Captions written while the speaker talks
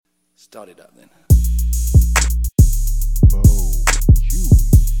Start it up then.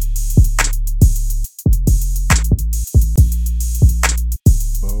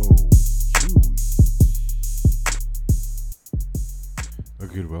 A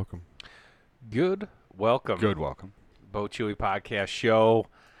good welcome. Good welcome. Good welcome. Bo Chewy Podcast Show.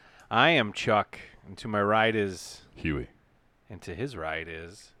 I am Chuck, and to my right is, Huey. and to his right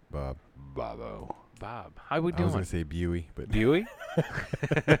is Bob. Bobo. Bob. How we I was doing? going to say Buey, but Buey?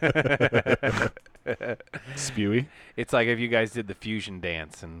 Spewy. It's like if you guys did the fusion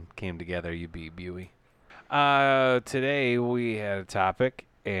dance and came together, you'd be Buey. Today we had a topic,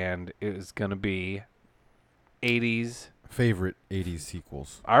 and it was going to be 80s, favorite 80s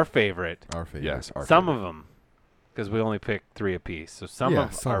sequels. our favorite. Our favorite. Yes. Our Some favorite. of them, because we only picked 3 apiece. So some Yeah,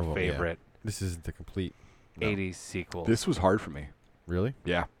 of some our of 'em, yeah. favorite This isn't the complete. No. 80s sequels. This was hard for me. Really?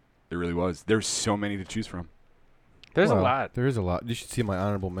 Yeah, it really was. There's so many to choose from. There's a Well, lot. There is a lot. You should see my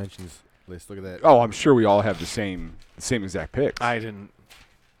honorable mentions list. Look at that. Oh, I'm sure we all have the same exact picks. I didn't.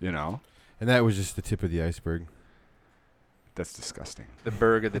 You know, And that was just the tip of the iceberg. that's disgusting. The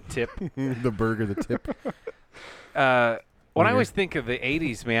burger, the tip. The burger, the tip. When I Okay. always think of the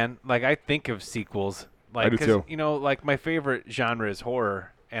 80s, man, like I think of sequels. Like, I do 'cause, too. You know, like my favorite genre is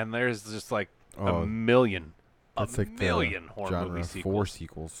horror, and there's just like Oh, a million that's like million the horror genre movie of sequels. 4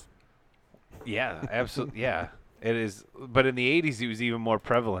 sequels. Yeah, absolutely. Yeah, it is. But in the 80s, it was even more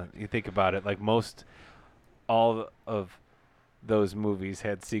prevalent. You think about it, like all of those movies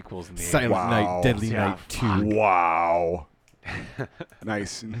had sequels in the 80s. Silent Wow. Night, Deadly Yeah, Night 2. Wow.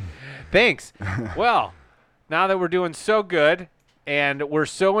 Nice. Thanks. Well, now that we're doing so good and we're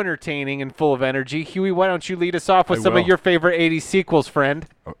so entertaining and full of energy, Huey, why don't you lead us off with I some will. of your favorite 80s sequels, friend?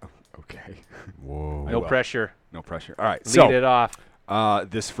 Okay. Whoa. No will. pressure. No pressure. All right. Lead it off.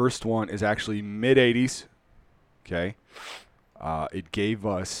 This first one is actually mid 80s. Okay. It gave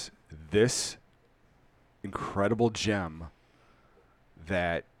us this incredible gem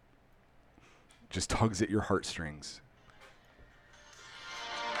that just tugs at your heartstrings.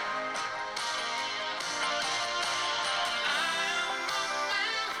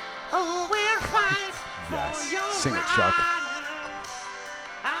 Oh, we'll fight Yes. for your Sing it, Chuck. honor.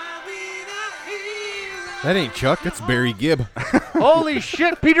 I'll be the hero. That ain't Chuck. That's Barry Gibb. Holy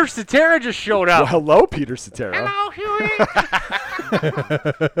shit, Peter Cetera just showed Well, up. hello, Peter Cetera. Hello, Huey.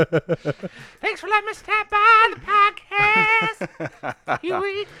 Thanks for letting me stop by the podcast,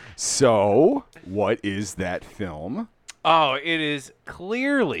 Huey. So, what is that film? Oh, it is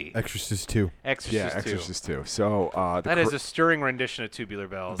clearly Exorcist 2. Exorcist Yeah, 2. Exorcist 2. So, That is a stirring rendition of Tubular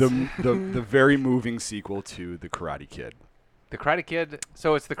Bells. the very moving sequel to The Karate Kid, The Karate Kid.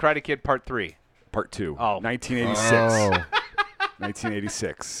 So it's The Karate Kid Part 3. Part 2. Oh. 1986. Oh.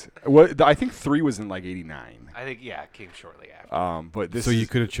 1986. What? I think 3 was in like 89. I think, yeah, it came shortly after. But this So you is-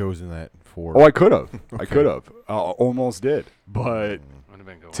 could have chosen that for. Oh, I could have. I Okay. could have. Almost did. But Would have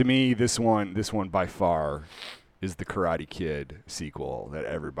been good. to me, this one by far is the Karate Kid sequel that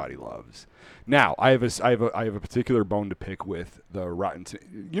everybody loves. Now, I have a particular bone to pick with the Rotten.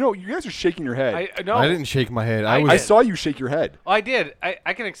 You guys are shaking your head. No, I didn't shake my head. I I was. saw you shake your head. Oh, I did.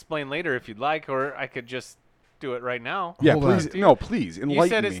 I can explain later if you'd like, or I could just do it right now. Yeah, Hold please. on. No, please enlighten You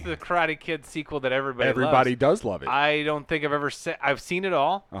said me. it's the Karate Kid sequel that everybody Everybody loves. does love it. I don't think I've ever seen. I've seen it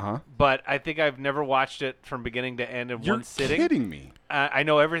all, but I think I've never watched it from beginning to end in You're one sitting. kidding me. I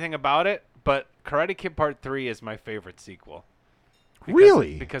know everything about it, but Karate Kid Part 3 is my favorite sequel.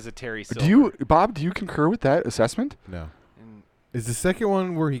 Really? Because of Terry Silver. Do you, Bob? Do you concur with that assessment? No. And Is the second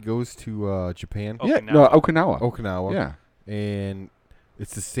one where he goes to Japan? Oh. Yeah. No, Okinawa. Okinawa. Yeah. And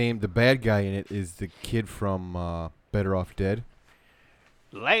it's the same. The bad guy in it is the kid from Better Off Dead.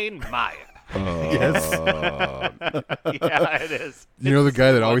 Lane Meyer. Yes. Yeah, it is. You know the It's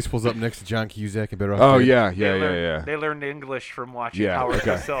guy that so always pulls up next to John Cusack in Better Off Oh Dead? yeah, They learned- yeah. They learned English from watching Yeah, Howard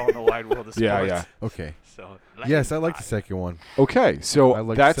okay. Cosell in the Wide World of Sports. Yeah, yeah. Okay. So Yes, I like the second one. Okay, so I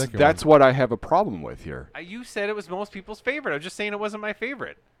like the second that's what I have a problem with here. You said it was most people's favorite. I'm just saying it wasn't my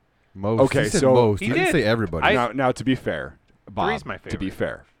favorite. Most. Okay, he said so- most. He He didn't did. say everybody. Now, to be fair, Bob, Three's my to be favorite.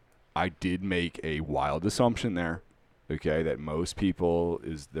 fair, I did make a wild assumption there. Okay, that most people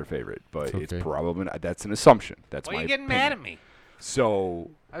is their favorite, but it's okay. probably not, that's an assumption. That's Why my are you getting opinion. mad at me?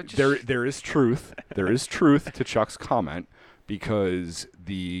 So I just- there is truth. There is truth to Chuck's comment because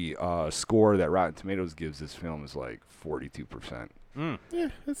the score that Rotten Tomatoes gives this film is like 42%. Yeah,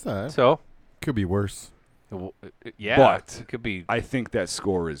 that's not. So, Could be worse. yeah, But it could be. I think that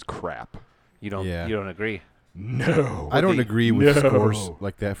score is crap. You don't. Yeah. You don't agree. No. I don't the- agree with No. scores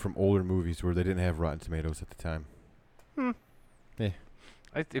like that from older movies where they didn't have Rotten Tomatoes at the time.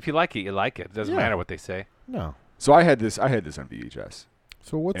 If you like it, you like it. It doesn't Yeah. matter what they say. No. So I had this on VHS.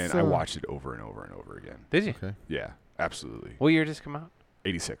 So what's and I watched it over and over and over again. Did you? Okay. Yeah, absolutely. What year did this come out?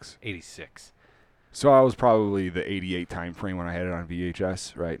 86. 86. So I was probably the 88 time frame when I had it on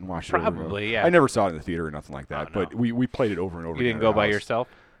VHS, right, and watched it over and over. Probably, yeah. I never saw it in the theater or nothing like that, Oh, no. but we played it over and over You again. didn't at go our by house. yourself?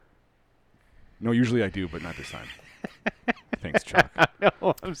 No, usually I do, but not this time. Thanks, Chuck.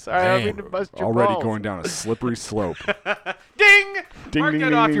 No, I'm sorry. I don't mean Man, to bust your Already balls. going down a slippery slope. Ding! Ding, Mark ding, that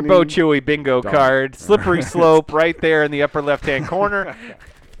ding, off ding, your ding. Bo Chewy bingo Done. card. Slippery slope right there in the upper left-hand corner.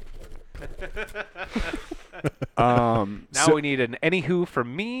 Now so we need an anywho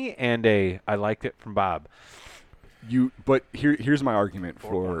from me and a I liked it from Bob. but here's my argument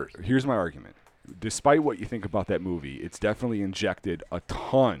here's my argument. Despite what you think about that movie, it's definitely injected a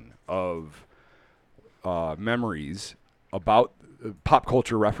ton of memories about pop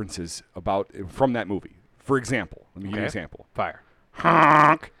culture references from that movie. For example, let me give you an Okay. example. Fire.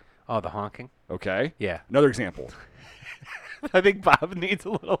 Honk. Oh, the honking? Okay. Yeah. Another example. I think Bob needs a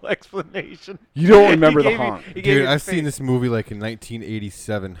little explanation. You don't remember He the gave me- honk. he gave Dude, me I've the seen face. this movie like in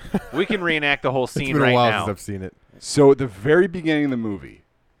 1987. We can reenact the whole It's scene been a right while now. since I've seen it. So at the very beginning of the movie,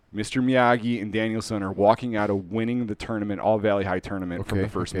 Mr. Miyagi and Danielson are walking out of winning the tournament, All Valley High tournament from the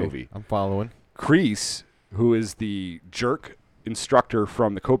first movie. I'm following. Kreese, who is the jerk instructor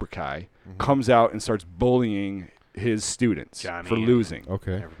from the Cobra Kai, comes out and starts bullying his students Johnny for and- losing.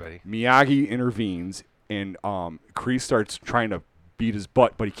 Okay. Everybody. Miyagi intervenes, and Kreese starts trying to beat his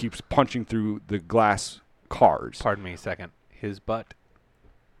butt, but he keeps punching through the glass cars. Pardon me a second. His butt.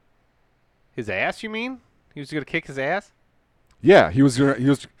 His ass, you mean? He was going to kick his ass? Yeah, he was.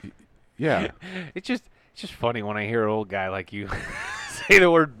 Yeah. It's just funny when I hear an old guy like you say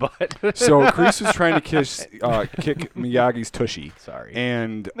the word butt. So Kreese was trying to kick Miyagi's tushy. Sorry.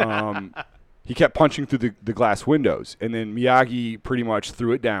 And he kept punching through the glass windows. And then Miyagi pretty much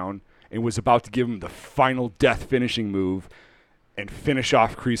threw it down and was about to give him the final death finishing move and finish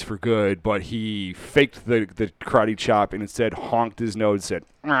off Kreese for good. But he faked the karate chop and instead honked his nose and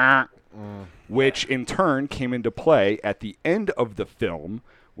said, which in turn came into play at the end of the film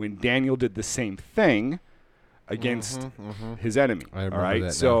when Daniel did the same thing against his enemy. I remember all right, that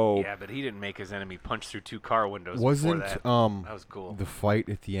now. so Yeah, but he didn't make his enemy punch through two car windows Wasn't before that. That was cool. the fight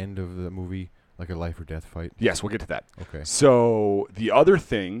at the end of the movie like a life or death fight? yes, we'll get to that. Okay. So the other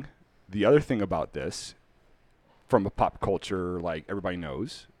thing about this, from a pop culture, like everybody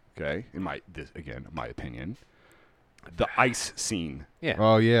knows, okay, in my opinion, the ice scene, Yeah.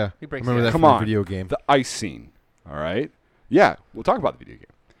 Oh yeah. He breaks Remember the that ice. Come from the on. video game? the ice scene. All right, yeah, we'll talk about the video game.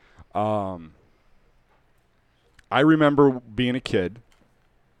 I remember being a kid.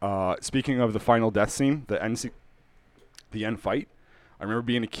 Speaking of the final death scene, the end fight. I remember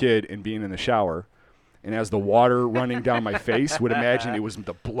being a kid and being in the shower, and as the water running down my face, would imagine it was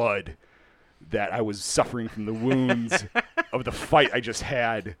the blood that I was suffering from the wounds of the fight I just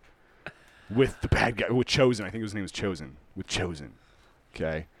had with the bad guy, with Chosen. I think his name was Chosen. With Chosen.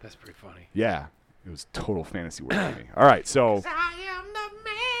 Okay. That's pretty funny. Yeah. It was total fantasy work for me. All right, so. I am the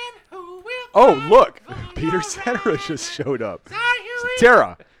man who will Oh, fight look, for Peter your Cetera right. just showed up. Sorry, Huey.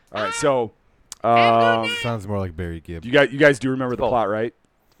 Tara. All right, so. Sounds more like Barry Gibb. You guys do remember the Both. plot, right?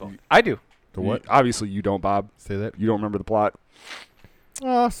 I do. The what? Obviously, you don't, Bob. Say that. You don't remember the plot.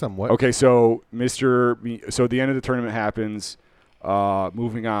 Somewhat. Okay, so so the end of the tournament happens.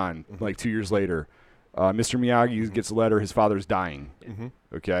 Moving on, like 2 years later, Mr. Miyagi gets a letter. His father's dying.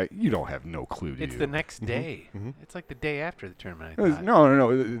 Okay, you don't have no clue, do It's you? the next day. It's like the day after the tournament. I thought.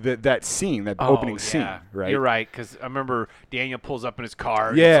 No. That scene, that opening scene, yeah. right? You're right, because I remember Daniel pulls up in his car.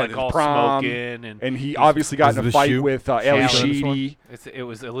 And Yeah, it's like the all prom, smoking, and he obviously got in a Elizabeth fight Shue? with Ali Alan. Sheedy. it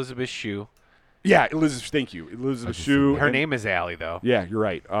was Elizabeth Shue. Yeah, Elizabeth. Thank you, Elizabeth just Shue. Her and- name is Allie, though. Yeah, you're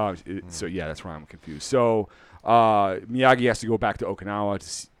right. So yeah, that's why I'm confused. So Miyagi has to go back to Okinawa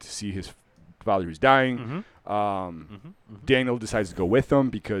to see his father who's dying. Daniel decides to go with them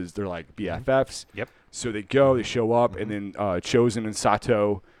because they're like BFFs. Yep. So they go, they show up, and then Chosen and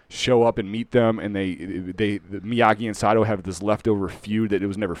Sato show up and meet them, and the Miyagi and Sato have this leftover feud that it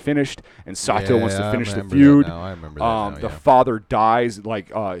was never finished, and Sato wants to Yeah, I finish the remember feud. that now. I remember that now, The yeah. father dies,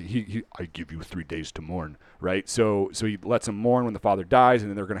 like I give you 3 days to mourn, right? So he lets him mourn when the father dies, and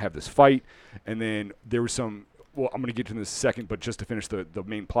then they're gonna have this fight, and then there was some. Well, I'm gonna get to this in a second, but just to finish the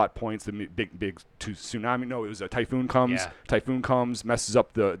main plot points, the big tsunami. No, it was a typhoon comes. Yeah. Typhoon comes, messes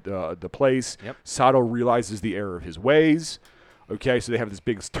up the place. Yep. Sato realizes the error of his ways. Okay, so they have this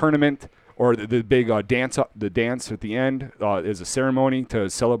big tournament, or the big dance. The dance at the end is a ceremony to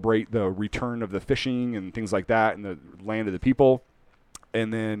celebrate the return of the fishing and things like that, and the land of the people.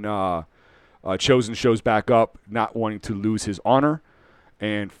 And then Chosen shows back up, not wanting to lose his honor.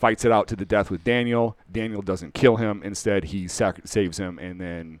 and fights it out to the death with Daniel. Daniel doesn't kill him. Instead, he saves him and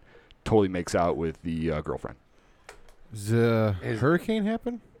then totally makes out with the girlfriend. Does a hurricane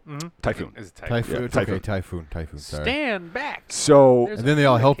happen? Mm-hmm. Typhoon. It's a Typhoon. Yeah, It's typhoon. okay, typhoon. Sorry. Stand back. So There's And then they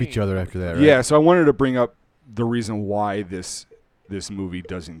all help each hurricane. other after that, right? yeah, so I wanted to bring up the reason why this movie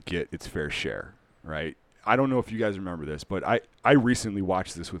doesn't get its fair share, right? I don't know if you guys remember this, but I recently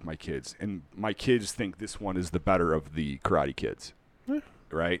watched this with my kids, and my kids think this one is the better of the Karate Kids,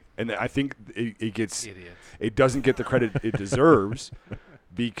 right? And I think it gets Idiots. it doesn't get the credit it deserves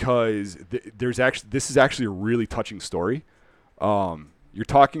because this is actually a really touching story. You're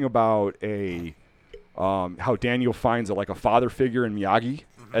talking about how Daniel finds a father figure in Miyagi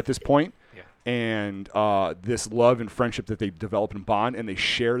at this point. And this love and friendship that they develop and bond, and they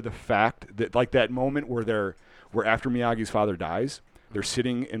share the fact that that moment where after Miyagi's father dies, they're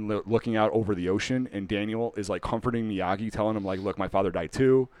sitting and looking out over the ocean, and Daniel is comforting Miyagi, telling him look, my father died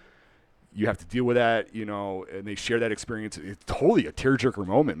too. You have to deal with that, and they share that experience. It's totally a tearjerker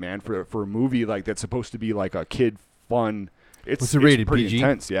moment, man, for a movie that's supposed to be a kid fun. What's it rated, pretty PG?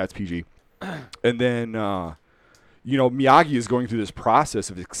 intense. Yeah, it's PG. And then Miyagi is going through this process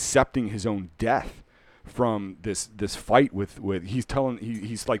of accepting his own death from this fight with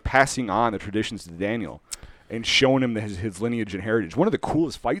he's passing on the traditions to Daniel and showing him his lineage and heritage. One of the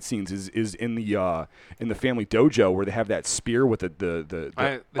coolest fight scenes is in the family dojo where they have that spear with the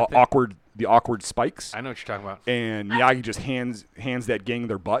awkward spikes. I know what you're talking about. And Miyagi just hands that gang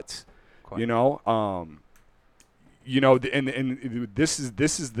their butts. Quite. And this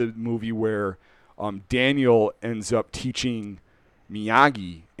is the movie where Daniel ends up teaching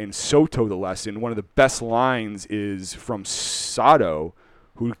Miyagi and Soto the lesson. One of the best lines is from Sato,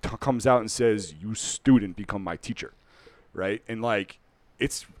 who comes out and says, "You student, become my teacher," right? And I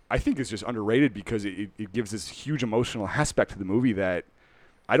think it's just underrated because it gives this huge emotional aspect to the movie that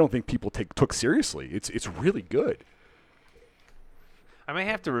I don't think people took seriously. It's really good. I may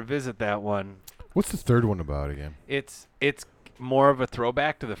have to revisit that one. What's the third one about again? It's more of a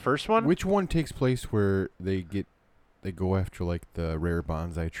throwback to the first one. Which one takes place where they go after the rare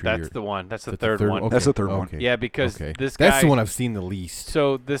bonsai tree? That's the one. That's the That's third one. Okay. That's the third one. Okay. Yeah, because Okay. this guy. That's the one I've seen the least.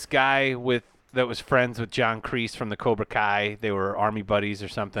 So this guy that was friends with John Kreese from the Cobra Kai. They were army buddies or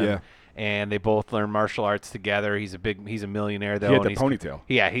something. Yeah. And they both learned martial arts together. He's a millionaire though. He had and the ponytail.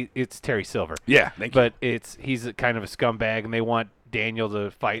 Yeah, it's Terry Silver. Yeah, thank you. But he's a kind of a scumbag, and they want Daniel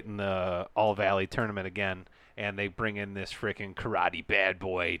to fight in the All Valley tournament again. And they bring in this freaking karate bad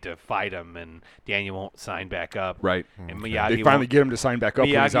boy to fight him, and Daniel won't sign back up. Right. And Okay. Miyagi They finally won't- get him to sign back up when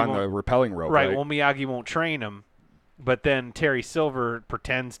he's Miyagi on the won't- rappelling rope. Right. Well, Miyagi won't train him, but then Terry Silver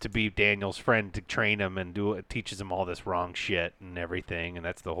pretends to be Daniel's friend to train him and teaches him all this wrong shit and everything, and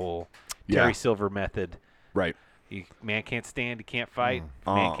that's the whole Terry Yeah. Silver method. Right. Man can't stand, he can't fight.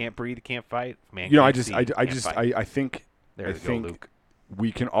 Man can't breathe, he can't fight. Man You know, can't see, he can't fight. I think There I you go, think Luke.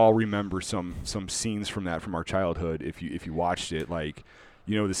 we can all remember some scenes from our childhood if you watched it,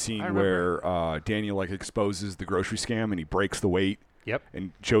 the scene I where Daniel exposes the grocery scam and he breaks the weight. Yep.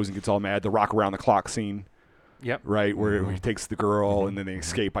 And Chosen gets all mad. The rock around the clock scene, Yep. right, where he takes the girl and then they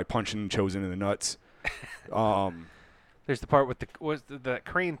escape by punching Chosen in the nuts. There's the part with the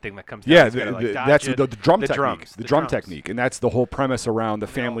crane thing that comes down. Yeah, He's gotta, dodge that's it. the drum The technique. drums, The the drum drums. technique, and that's the whole premise around the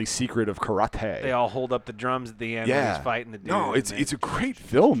They family all- secret of karate. They all hold up the drums at the end when Yeah. he's fighting the dude. No, and it's a great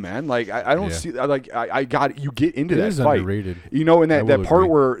film, man. I don't Yeah. see I got you get into It that is fight. underrated. You know, in I that will part agree.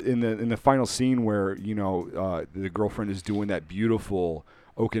 where in the final scene where the girlfriend is doing that beautiful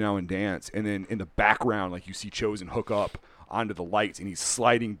Okinawan dance, and then in the background you see Chosen hook up onto the lights and he's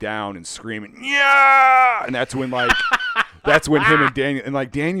sliding down and screaming, "Yeah!" And that's when that's when him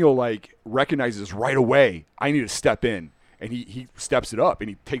and Daniel recognizes right away, I need to step in. And he steps it up and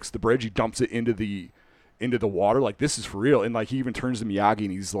he takes the bridge, he dumps it into the water, this is for real. And he even turns to Miyagi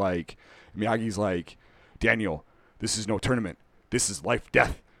and Miyagi's like, "Daniel, this is no tournament. This is life,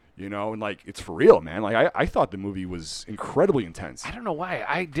 death." And it's for real, man. I thought the movie was incredibly intense. I don't know why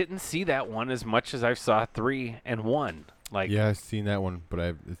I didn't see that one as much as I saw 3 and 1. Yeah, I've seen that one, but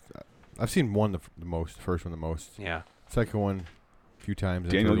I've seen one the most, the first one the most. Yeah. Second one, a few times.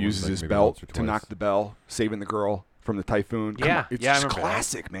 and Daniel third one, uses his maybe belt once or to twice. knock the bell, saving the girl from the typhoon. Come Yeah, on, it's yeah, I just remember that.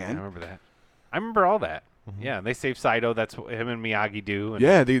 classic, I man. remember that. I remember all that. Yeah, and they save Saito. That's what him and Miyagi do. And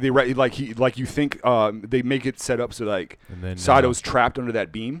Yeah, they you think they make it set up so And then Sato's trapped under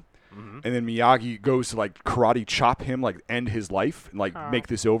that beam, Mhm. and then Miyagi goes to karate chop him, end his life, and make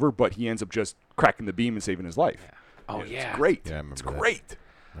this over, but he ends up just cracking the beam and saving his life. Yeah. Oh, yeah. It's great. Yeah, I remember it's that. great.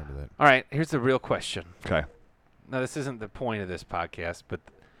 Remember that. All right, here's the real question. Okay. Now, this isn't the point of this podcast, but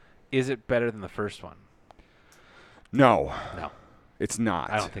is it better than the first one? No, No. It's not.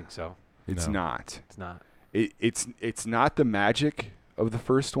 I don't think so. It's No. not. It's not. It's not the magic of the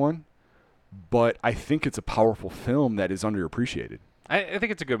first one, but I think it's a powerful film that is underappreciated. I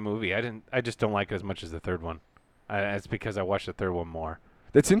think it's a good movie. I just don't like it as much as the third one. It's because I watched the third one more.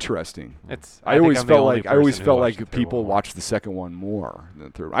 That's interesting. I think always I'm the felt only like I always person who felt watched like the third people one more. watch the second one more than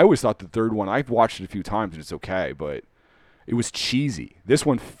the third. I always thought the third one. I've watched it a few times and it's okay, but it was cheesy. This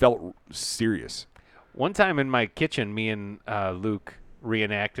one felt serious. One time in my kitchen, me and Luke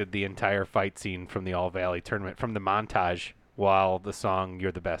reenacted the entire fight scene from the All Valley tournament, from the montage, while the song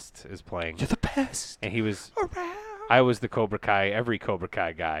 "You're the Best" is playing. You're the best. And he was, Around. I was the Cobra Kai, every Cobra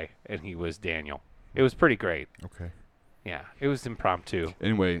Kai guy, and he was Daniel. It was pretty great. Okay. Yeah, it was impromptu.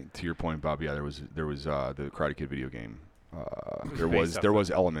 Anyway, to your point, Bob. Yeah, there was the Karate Kid video game. There based off was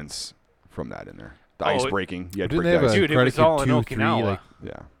elements from that in there. The Oh, ice it- breaking. You had to Didn't break they the have ice. a Dude, it Karate was Kid all in 2, 3, Okinawa. like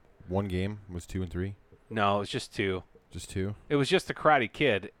Yeah. one game was 2 and 3? No, it was just two. Just 2? It was just the Karate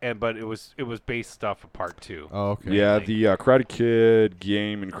Kid, but it was based off of part 2. Oh, okay. Yeah, Like- the Karate Kid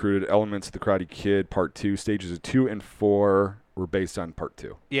game included elements of the Karate Kid Part 2. Stages of 2 and 4 were based on Part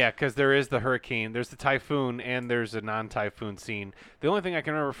 2. Yeah, because there is the hurricane, there's the typhoon, and there's a non-typhoon scene. The only thing I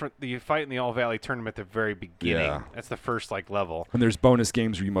can remember from the fight in the All Valley tournament at the very beginning, Yeah. that's the first level. And there's bonus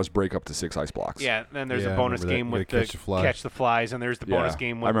games where you must break up to 6 ice blocks. Yeah, and then there's Yeah, a I bonus remember that. game You with gotta the catch the flies, and there's the bonus Yeah,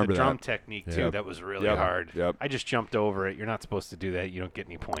 game I with the remember drum that. technique Yeah. too. That was really Yep. hard. Yep. I just jumped over it. You're not supposed to do that. You don't get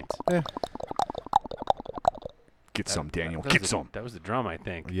any points. Get some, Daniel. That was Get the- some. That was the drum, I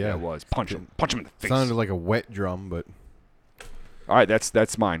think. Yeah. It was. Punch him. Punch him in the face. Sounded like a wet drum, but All right,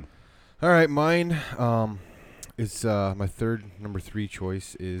 that's mine. all right. Mine is my third number 3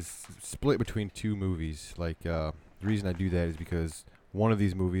 choice is split between 2 movies. The reason I do that is because one of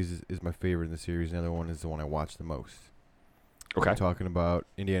these movies is my favorite in the series, and the other one is the one I watch the most. Okay. I'm talking about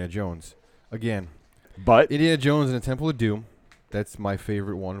Indiana Jones. Again, But Indiana Jones and the Temple of Doom. That's my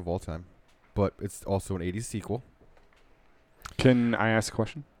favorite one of all time. But it's also an 80s sequel. can I ask a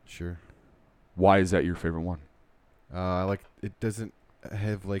question? Sure. Why is that your favorite one? It doesn't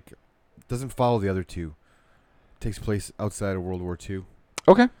have doesn't follow the other 2. It takes place outside of World War II.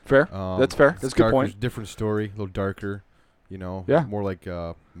 Okay, fair. That's fair. it's That's a good darker, point. Different story, a little darker. Yeah. More like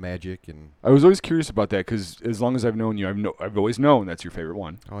magic and. I was always curious about that because as long as I've known you, I've always known that's your favorite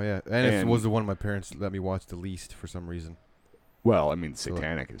one. Oh yeah, and it And- was the one my parents let me watch the least for some reason. Well, I mean, So-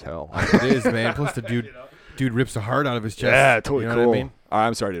 satanic as hell. It is, man. Plus the dude rips a heart out of his chest. Yeah, totally you know cool. What I mean?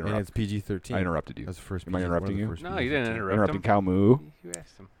 I'm sorry to And interrupt. it's PG-13. I interrupted you. That's the first. Am I PG one of interrupting the you? first No, you didn't PG-13. interrupt Interrupting him. Cow Moo. You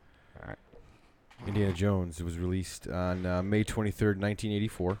asked him. Indiana Jones. It was released on May 23rd,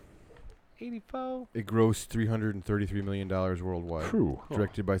 1984. 84. It grossed $333 million worldwide. Phew.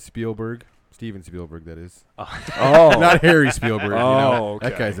 Directed by Spielberg. Steven Spielberg, that is. Oh. Not Harry Spielberg. You know? Oh, okay.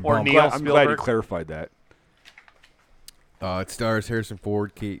 That guy's a Or bum. Neil I'm glad you Spielberg. clarified that. It stars Harrison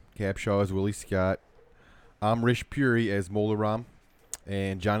Ford, Kate Capshaw as Willie Scott, Amrish Puri as Molaram,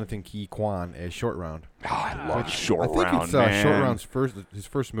 and Jonathan Key Kwan as Short Round. Oh, I love Short I think Round, it's man. Short Round's his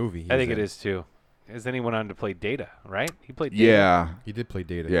first movie. I think it is too. Because then he went on to play Data, right? He played Data. Yeah. He did play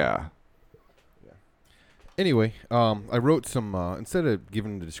Data. Yeah. Anyway, I wrote some. Instead of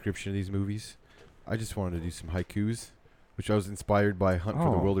giving the description of these movies, I just wanted to do some haikus, which I was inspired by Hunt for the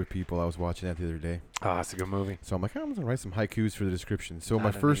Oh. Wilder People. I was watching that the other day. Oh, that's a good movie. So I'm like, I'm gonna write some haikus for the description. So Not my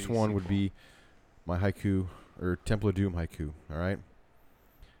an first 80s one would sequel. be my haiku or Temple of Doom haiku. All right.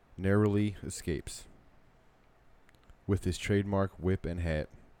 Narrowly escapes with his trademark whip and hat.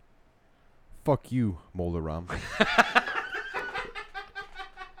 Fuck you, Molaram.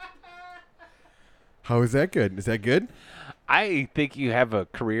 How is that good? Is that good? I think you have a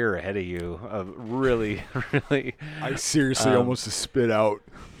career ahead of you of really, really. I seriously almost spit out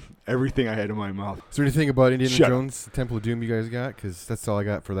everything I had in my mouth. Is there anything about Indiana Shut up. Jones, Temple of Doom you guys got? Because that's all I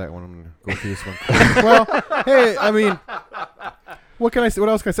got for that one. I'm going to go through this one quick. Well, hey, I mean, what can I say? What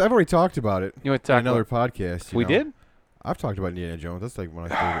else can I say? I've already talked about it You want to in talk another about? podcast. We did? I've talked about Indiana Jones. That's like one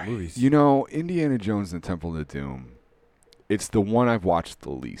of my favorite movies. You know, Indiana Jones and the Temple of Doom, it's the one I've watched the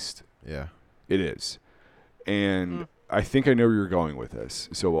least. Yeah. It is. And I think I know where you're going with this.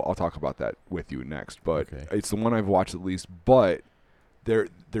 So I'll talk about that with you next. But Okay. it's the one I've watched the least. But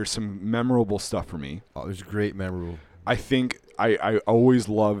there's some memorable stuff for me. Oh, there's great memorable. I think I always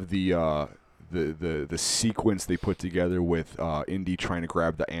love the sequence they put together with Indy trying to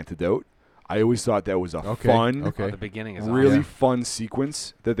grab the antidote. I always thought that was a Okay. fun, Okay. Oh, the beginning is really awesome. fun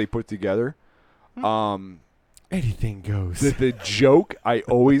sequence that they put together. Anything goes. The joke I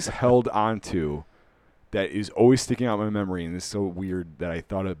always held on to that is always sticking out in my memory, and it's so weird that I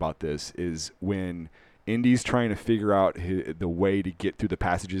thought about this, is when Indy's trying to figure out the way to get through the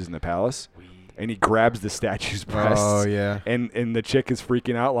passages in the palace. and he grabs the statue's breasts. Oh yeah. And the chick is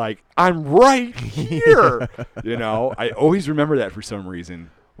freaking out like, I'm right here. You know, I always remember that for some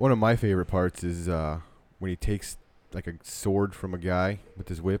reason. One of my favorite parts is when he takes like a sword from a guy with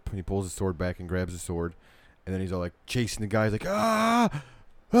his whip, and he pulls his sword back and grabs the sword, and then he's all like chasing the guy. He's like,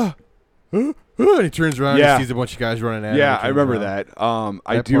 and he turns around Yeah. and sees a bunch of guys running at him. Yeah, and he I turns remember around. that.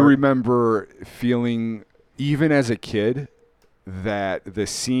 I That do part- remember feeling, even as a kid, that the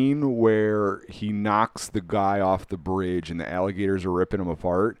scene where he knocks the guy off the bridge and the alligators are ripping him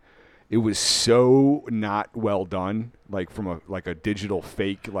apart, it was so not well done, like from a digital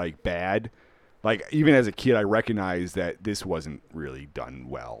fake, like bad. Like even as a kid, I recognized that this wasn't really done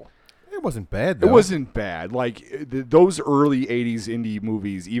well. It wasn't bad though. It wasn't bad. Like those early '80s indie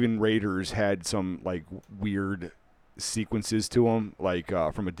movies, even Raiders had some like weird sequences to them, like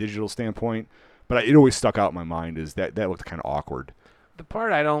from a digital standpoint. But it always stuck out in my mind is that looked kind of awkward. The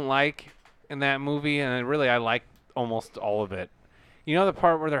part I don't like in that movie, and I like almost all of it. You know the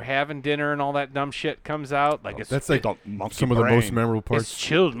part where they're having dinner and all that dumb shit comes out? Like That's like The monkey some of the most brain. memorable it's parts.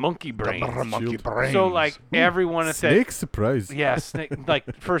 chilled monkey brains. Monkey Shield. brains. So like everyone at that Snake surprise. yeah,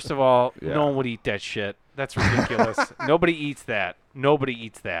 like first of all, Yeah. no one would eat that shit. That's ridiculous. Nobody eats that. Nobody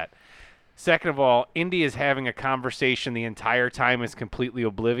eats that. Second of all, Indy is having a conversation the entire time, is completely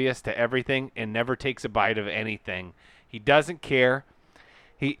oblivious to everything and never takes a bite of anything. He doesn't care.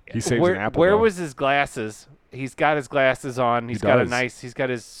 He saves an apple, Where though. was his glasses? He's got his glasses on. He's got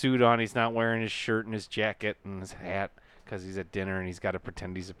his suit on. He's not wearing his shirt and his jacket and his hat because he's at dinner and he's got to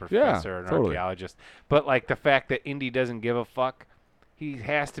pretend he's a professor and totally. archaeologist. But like the fact that Indy doesn't give a fuck, he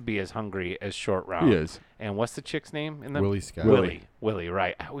has to be as hungry as Short Round. He is. And what's the chick's name in the Willie Scott. Willie,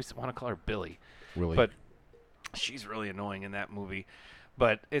 right. I always want to call her Billy. Willie. But she's really annoying in that movie.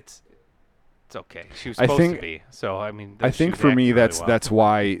 But it's okay. She was I supposed think- to be. So I mean, I she think was for me acting really that's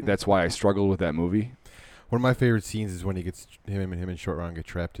well. that's why I struggled with that movie. One of my favorite scenes is when he gets him and Short Round get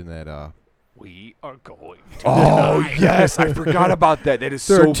trapped in that. We are going. Oh yes, I forgot about that. That is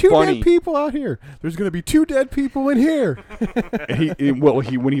There so are two funny. dead people out here. There's gonna be 2 dead people in here. And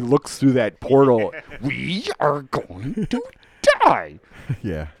when he looks through that portal, we are going to die.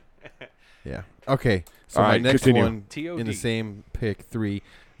 Yeah. Yeah. Okay. So All my right, next continue. one TOD. in the same pick 3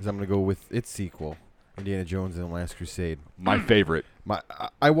 is I'm gonna go with its sequel, Indiana Jones and the Last Crusade. My favorite.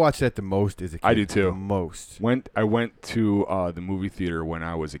 I watched that the most as a kid. I do too. The most. I went to the movie theater when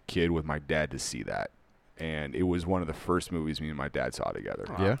I was a kid with my dad to see that, and it was one of the first movies me and my dad saw together.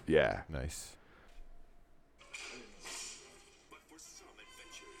 Yeah? Yeah. Nice. But for some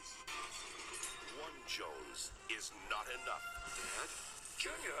adventures, one Jones is not enough. Dad?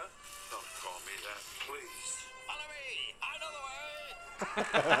 Junior? Don't call me that, please. Follow me. I know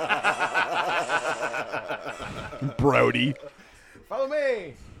the way. Brody. Follow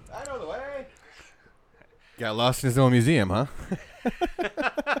me. I know the way. Got lost in his own museum, huh?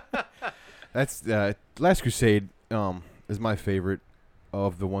 That's Last Crusade. Is my favorite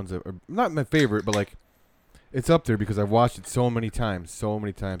of the ones that are not my favorite, but like it's up there because I've watched it so many times. So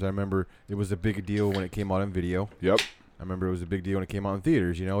many times. I remember it was a big deal when it came out on video. Yep. I remember it was a big deal when it came out in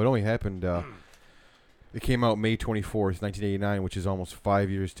theaters. You know, it only happened. It came out May 24th, 1989, which is almost 5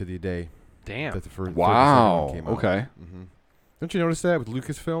 years to the day Damn. that the first Wow. came out. Okay. Mm-hmm. Don't you notice that with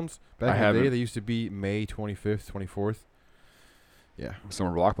Lucasfilms back I in the day? haven't. They used to be May 25th, 24th. Yeah.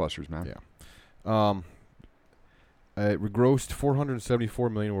 Summer blockbusters, man. Yeah. It grossed $474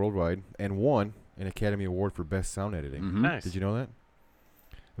 million worldwide and won an Academy Award for Best Sound Editing. Mm-hmm. Nice. Did you know that?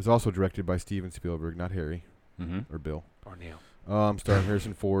 It was also directed by Steven Spielberg, not Harry Mm-hmm. or Bill. Or Neil. Starring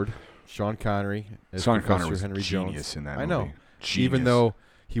Harrison Ford, Sean Connery as Sean Professor Connery was Henry genius Jones. in that I movie. know. Genius. Even though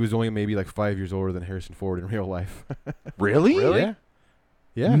he was only maybe like 5 years older than Harrison Ford in real life. Really? Yeah.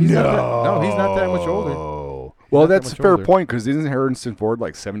 Yeah. He's not that, he's not that much older. Well, not that that's a much fair older. point because isn't Harrison Ford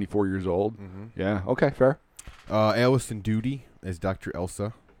like 74 years old? Mm-hmm. Yeah. Okay. Fair. Allison Doody as Dr.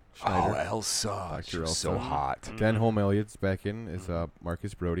 Elsa Schneider. Elsa. Dr. She was Elsa. so hot. Dan Holm Elliott's back in as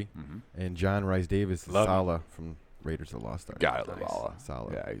Marcus Brody. Mm-hmm. And John Rhys Davis is Love him. Sala from Raiders of the Lost Ark. God, I love Nice. Allah.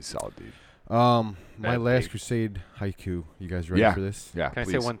 Sala. Yeah, he's a solid dude. My Bad Last date. Crusade haiku. You guys ready Yeah. for this? Yeah. Can I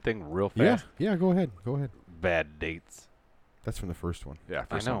please. say one thing real Yeah. fast? Yeah, go ahead. Go ahead. Bad dates. That's from the first one. Yeah.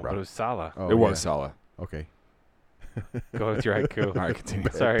 I First know, one, but bro. it was Sala. Oh, It was yeah. Sala. Okay. Go with your haiku. All right, continue.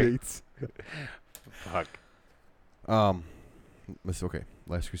 Sorry. Dates. Fuck. Okay.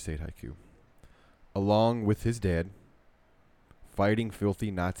 Last Crusade haiku. Along with his dad, fighting filthy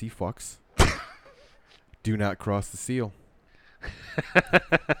Nazi fucks. Do not cross the seal.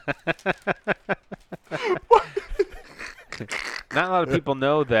 Not a lot of people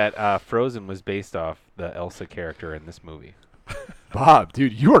know that Frozen was based off the Elsa character in this movie. Bob,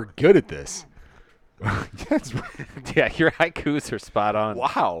 dude, you are good at this. Yes. Yeah, your haikus are spot on.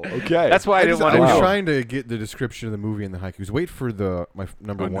 Wow. Okay. That's why I didn't want I to was go. trying to get the description of the movie and the haikus. Wait for my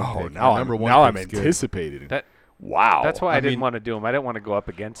number one no, pick. now My number I'm, one now I'm pick's good. anticipating. That- Wow. That's why I, I didn't mean- want to do them. I didn't want to go up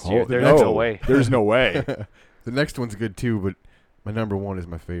against Oh, you. There's no way. There's no way. The next one's good too, but my number one is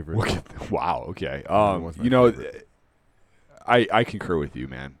my favorite. Wow. Okay. one's my You know, favorite. I concur with you,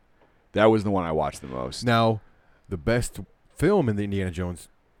 man. That was the one I watched the most. Now, the best film in the Indiana Jones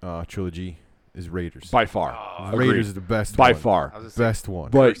trilogy is Raiders. By far. Agreed. Raiders is the best By one. far. I was gonna say, Best one.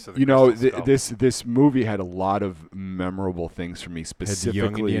 But Curse of the you know, Crystal Skull. this movie had a lot of memorable things for me. Had the Specifically,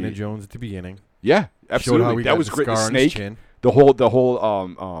 young Indiana Jones at the beginning. yeah, Showed absolutely. how he That got was the great. The scar on his snake, chin. the whole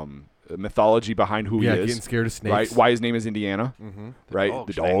mythology behind who Yeah, he getting is, scared of snakes. right? Why his name is Indiana, Mm-hmm. right?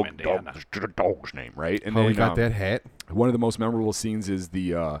 dog's The name dog, Indiana. the dog's name, right? And How then he got that hat. one of the most memorable scenes is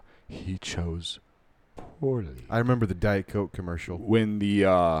the he chose poorly. I remember the Diet Coke commercial. When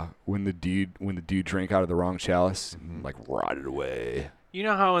the dude drank out of the wrong chalice, and, like rotted away. You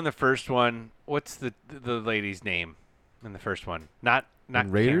know how in the first one, what's the lady's name in the first one? Not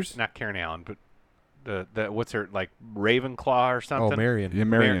In Raiders? not Karen Allen, but the what's her, like, Ravenclaw or something? Oh, Marion. Yeah,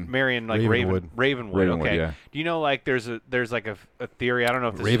 Marion. Marion, like Ravenwood. Ravenwood. Ravenwood, Okay. yeah. Do you know, like, there's like a theory? I don't know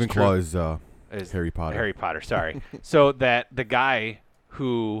if this is true. Ravenclaw is Is Harry Potter. Harry Potter, sorry. So that the guy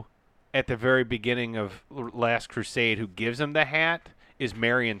who, at the very beginning of Last Crusade, who gives him the hat is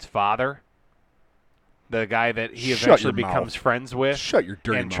Marion's father. The guy that he Shut eventually your mouth. becomes friends with. Shut your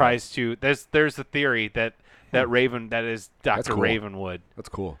dirty and mouth. tries to. There's a theory that that is That's Dr. cool. Ravenwood. That's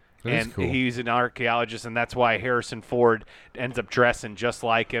cool. That is And cool. he's an archaeologist, and that's why Harrison Ford ends up dressing just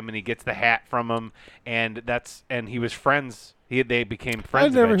like him, and he gets the hat from him, and he was friends. They became friends.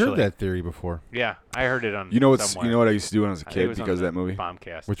 I've never eventually. heard that theory before. Yeah, I heard it on. You know what's somewhere. you know what I used to do when I was a I think it kid was on because of the that movie?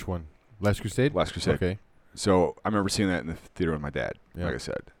 Bombcast. Which one? Last Crusade? Last Crusade. Okay. So I remember seeing that in the theater with my dad, Yeah. like I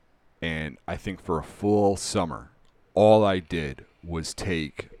said. And I think for a full summer, all I did was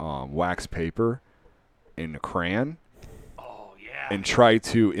take wax paper and a crayon Oh yeah. and try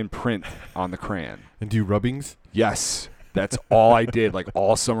to imprint on the crayon. And do rubbings? Yes. That's all I did, like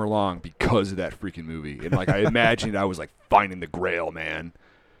all summer long, because of that freaking movie. And like I imagined I was like finding the Grail, man.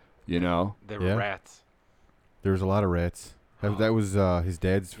 You know? They were Yeah. rats. There was a lot of rats. That was his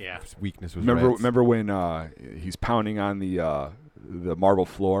dad's Yeah. weakness was Remember rats. remember when he's pounding on the marble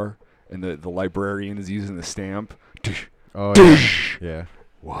floor and the librarian is using the stamp? Oh, yeah. Yeah.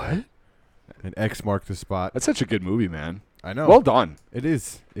 What? And X marked the spot. That's such a good movie, man. I know. Well done. It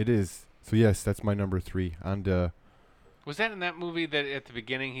is. It is. So, yes, that's my number 3. And Was that in that movie that at the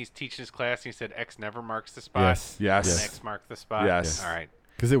beginning he's teaching his class and he said X never marks the spot? yes. Yes. And Yes. X marked the spot? Yes. All right.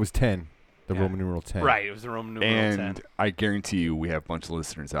 Because it was 10. The Yeah. Roman numeral 10. Right. It was the Roman numeral And 10. I guarantee you we have a bunch of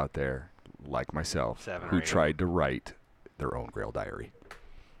listeners out there, like myself, 7 or who 8. tried to write their own Grail diary.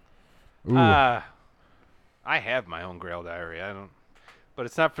 Ooh. I have my own Grail diary. I don't, but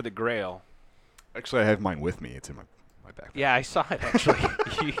it's not for the Grail. Actually, I have mine with me. It's in my backpack. Yeah, I saw it actually.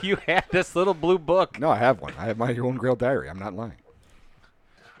 you had this little blue book. No, I have one. I have my own Grail diary. I'm not lying.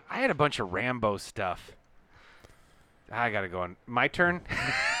 I had a bunch of Rambo stuff. I gotta go on. My turn.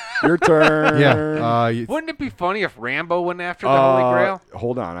 Your turn. yeah. Wouldn't it be funny if Rambo went after the Holy Grail?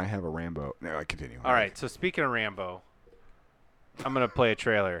 Hold on. I have a Rambo. No, I continue. All right. So speaking of Rambo, I'm gonna play a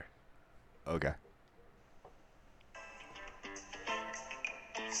trailer. Okay.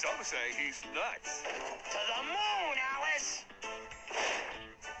 Some say he's nuts. To the moon, Alice!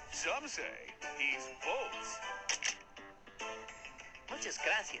 Some say he's both. Muchas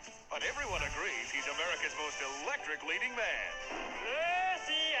gracias. But everyone agrees he's America's most electric leading man.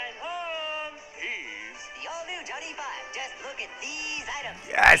 Mercy and home! He's The all-new Johnny 5. Just look at these items.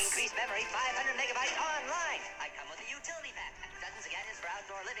 Yes! Increased memory, 500 megabytes online. I come with a utility pack. Dozens of gadgets for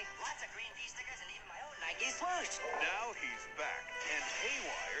outdoor living. Lots of green tea stickers and even my own Nike swoosh. now he's back and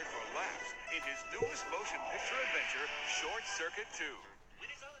haywired for laughs in his newest motion picture adventure, Short Circuit 2.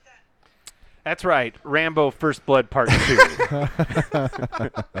 That's right, Rambo: First Blood Part 2.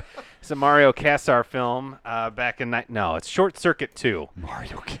 It's a Mario Kassar film back in no, it's Short Circuit 2.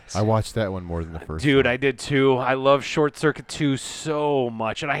 Mario Kiss. I watched that one more than the first Dude, one. I did too. I love Short Circuit 2 so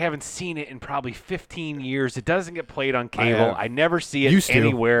much, and I haven't seen it in probably 15 years. It doesn't get played on cable. have. I never see it used to.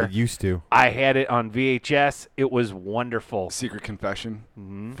 anywhere. It used to. I had it on VHS. It was wonderful. Secret confession.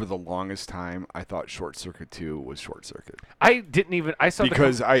 Mm-hmm. For the longest time, I thought Short Circuit 2 was Short Circuit. I didn't even. I saw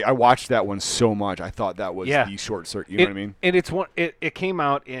Because I watched that one so much. I thought that was Yeah. the Short Circuit. You know what I mean? And it's one. It came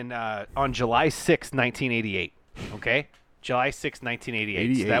out in on July 6, 1988. Okay, July 6, 1988.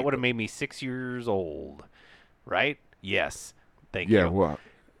 So 88. that would have made me 6 years old, right? Yes. Thank Yeah, you what?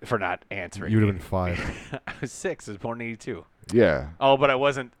 for not answering. You would me. have been 5. I was 6. I was born in 82. Yeah. Oh, but I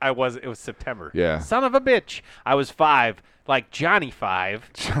wasn't. It was September. Yeah. Son of a bitch. I was 5, like Johnny 5.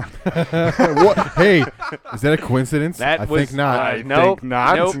 What? Hey, is that a coincidence? That I was, think not. I nope, think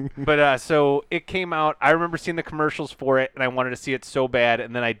not. Nope. But so it came out. I remember seeing the commercials for it, and I wanted to see it so bad.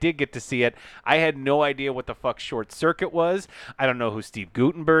 And then I did get to see it. I had no idea what the fuck Short Circuit was. I don't know who Steve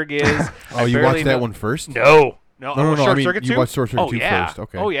Guttenberg is. Oh, you watched that one first? No. No, No. Short I mean, Circuit you 2? watched Short Circuit 2 yeah. first.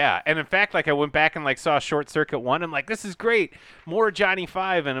 Okay. Oh, yeah. And in fact, like I went back and like saw Short Circuit 1. I'm like, this is great. More Johnny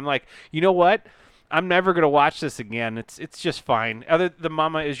 5. And I'm like, you know what? I'm never going to watch this again. It's just fine. The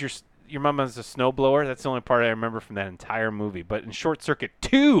mama is your mama's a snowblower. That's the only part I remember from that entire movie. But in Short Circuit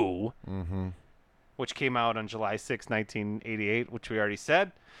 2, which came out on July 6, 1988, which we already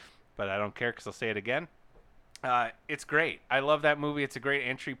said, but I don't care because I'll say it again. It's great. I love that movie. It's a great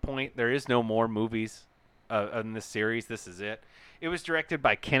entry point. There is no more movies in this series. This is it. It was directed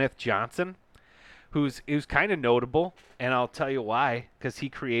by Kenneth Johnson, who's kind of notable, and I'll tell you why. Because he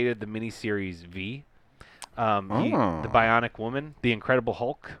created the miniseries V, the Bionic Woman, the Incredible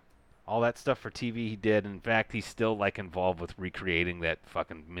Hulk, all that stuff for TV. He did. In fact, he's still like involved with recreating that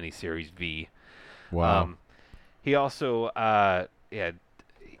fucking miniseries V. Wow. He also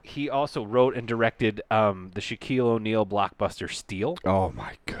He also wrote and directed the Shaquille O'Neal blockbuster Steel. Oh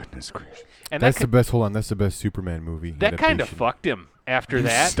my goodness gracious! And That's the best. Hold on, that's the best Superman movie. that kind of adaptation. fucked him after You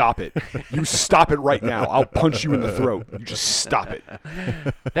that. stop it! You stop it right now! I'll punch you in the throat. You just stop it.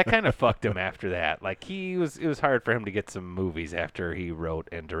 That kind of fucked him after that. Like it was hard for him to get some movies after he wrote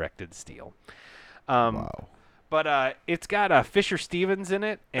and directed Steel. Wow. But it's got Fisher Stevens in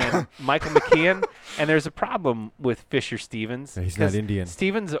it and Michael McKean, and there's a problem with Fisher Stevens. Yeah, he's not 'cause Indian.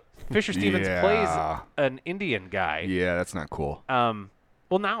 Fisher Stevens Yeah. plays an Indian guy. Yeah, that's not cool.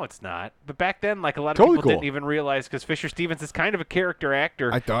 Well, now it's not. But back then, like a lot of Totally people cool. didn't even realize because Fisher Stevens is kind of a character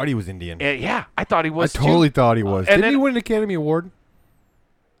actor. I thought he was Indian. Yeah, I thought he I was totally too. thought he was. and Didn't he then- win an Academy Award?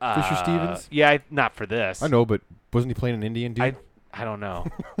 Fisher Stevens? Yeah, not for this. I know, but wasn't he playing an Indian dude? I don't know.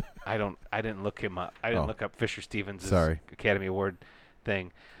 I didn't look him up. I didn't look up Fisher Stevens' Sorry. Academy Award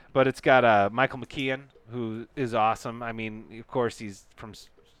thing. But it's got Michael McKean, who is awesome. I mean, of course, he's from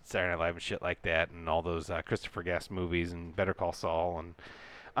Saturday Night Live and shit like that, and all those Christopher Guest movies and Better Call Saul.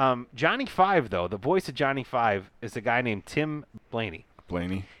 And Johnny Five, though, the voice of Johnny Five is a guy named Tim Blaney.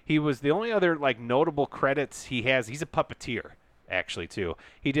 Blaney. He was the only other like notable credits he has. He's a puppeteer, actually, too.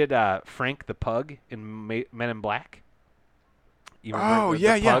 He did Frank the Pug in Men in Black. You remember Oh the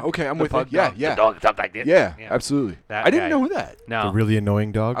yeah, yeah. pug? Okay, I'm The with you. pug Yeah, dog? yeah. The dog something like this. Yeah, absolutely. That I didn't guy. know that. No. The really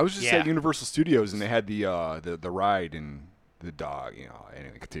annoying dog? I was just Yeah. at Universal Studios and they had the ride and the dog. You know.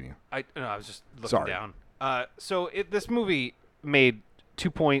 Anyway, continue. I was just looking Sorry. down. So this movie made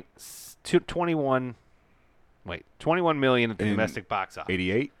 21 million at the In domestic box office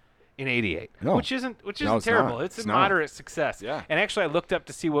 88. in 88, No. which isn't No, it's terrible. not. It's It's a not. moderate success. Yeah. And actually, I looked up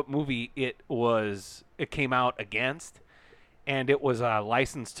to see what movie it came out against, and it was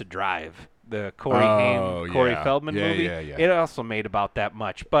License to Drive, the Corey yeah. Feldman Yeah, movie. yeah, yeah. It also made about that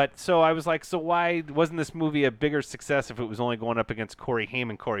much. But so I was like, so why wasn't this movie a bigger success if it was only going up against Corey Haim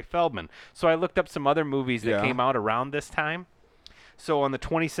and Corey Feldman? So I looked up some other movies that Yeah. came out around this time. So on the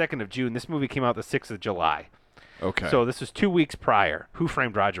 22nd of June, this movie came out the 6th of July. Okay. So this was 2 weeks prior. Who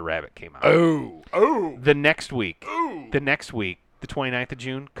Framed Roger Rabbit came out. oh. The next week, the 29th of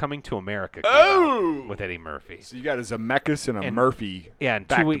June, Coming to America came out with Eddie Murphy. So you got a Zemeckis and a And- Murphy. Yeah, and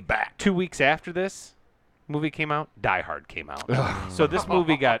back to back. 2 weeks after this movie came out, Die Hard came out. So this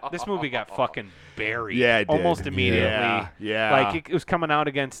movie got fucking buried. Yeah, it did. Almost immediately. Yeah. Like it was coming out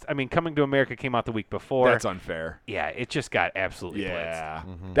against. I mean, Coming to America came out the week before. That's unfair. Yeah, it just got absolutely blitzed. Yeah.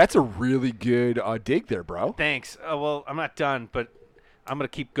 That's a really good dig there, bro. Thanks. Well, I'm not done, but I'm gonna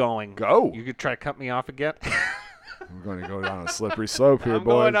keep going. Go. You could try to cut me off again. We're going to go down a slippery slope here, I'm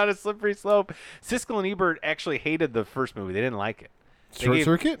boys. going on a slippery slope. Siskel and Ebert actually hated the first movie. They didn't like it. Short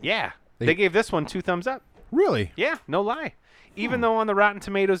Circuit? Yeah. They gave this one 2 thumbs up. Really? Yeah, no lie. Even though on the Rotten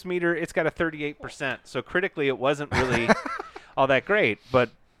Tomatoes meter it's got a 38%, so critically it wasn't really all that great, but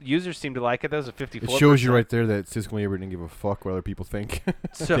users seem to like it. That was a 54%. It shows you right there that Siskel and Ebert didn't give a fuck what other people think.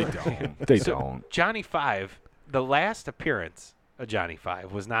 So, They don't. They so don't. Johnny Five, the last appearance of Johnny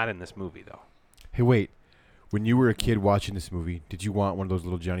Five was not in this movie though. Hey, wait. When you were a kid watching this movie, did you want one of those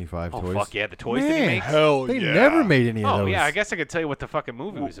little Johnny Five Oh toys? fuck yeah, the toys that he Man, makes. Hell They yeah. never made any of Oh those. yeah, I guess I could tell you what the fucking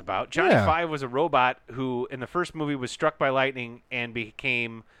movie was about. Johnny yeah. Five was a robot who, in the first movie, was struck by lightning and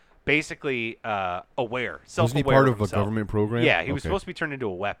became basically aware, self-aware. Wasn't he part of a himself. government program? Yeah, he was Okay. supposed to be turned into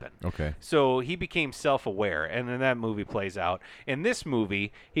a weapon. Okay. So he became self-aware, and then that movie plays out. In this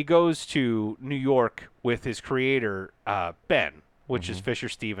movie, he goes to New York with his creator, Ben, which is Fisher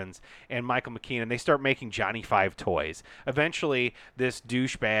Stevens, and Michael McKean, and they start making Johnny Five toys. Eventually, this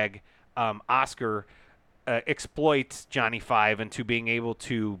douchebag, Oscar, exploits Johnny Five into being able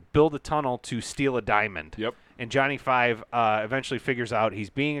to build a tunnel to steal a diamond. Yep. And Johnny Five eventually figures out he's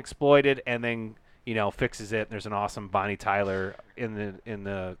being exploited, and then fixes it. There's an awesome Bonnie Tyler in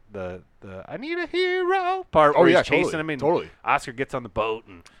the I need a hero part where he's chasing him, and totally. Oscar gets on the boat,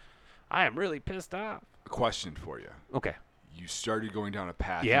 and I am really pissed off. A question for you. Okay. You started going down a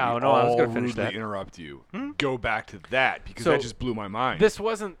path. Yeah, and I was going gonna to finish that. interrupt you. Go back to that because So, that just blew my mind. This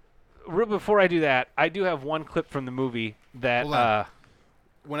wasn't. Before I do that, I do have one clip from the movie that. Hold on.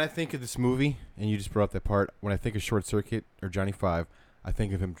 When I think of this movie, and you just brought up that part, when I think of Short Circuit or Johnny Five, I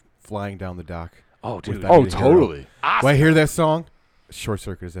think of him flying down the dock. Oh, dude. with I Need a Hero. totally. When I hear that song, Short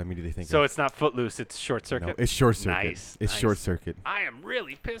Circuit is I immediately think So of. it's not Footloose, it's Short Circuit. No, it's Short Circuit. Nice. It's nice. Short Circuit. I am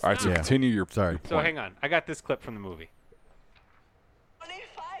really pissed All right, off. so Yeah. continue your Sorry. your So point. hang on. I got this clip from the movie. Johnny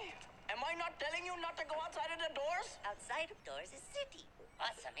Five, am I not telling you not to go outside of the doors? Outside of doors is city.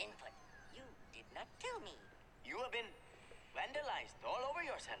 Awesome input. You did not tell me. You have been vandalized all over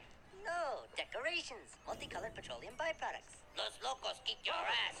yourself. No, decorations, multicolored petroleum byproducts. Los locos kick your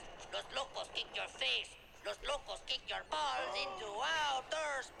ass. Los locos kick your face. Los locos kick your balls into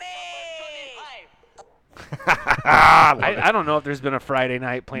outer space. I don't know if there's been a Friday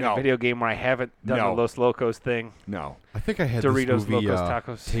night playing No. a video game where I haven't done No. the Los Locos thing. No. I think I had Doritos this movie Locos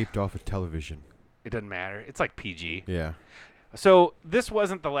Tacos. taped off of television. It doesn't matter. It's like PG. Yeah. So this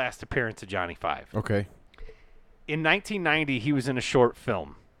wasn't the last appearance of Johnny Five. Okay. In 1990, he was in a short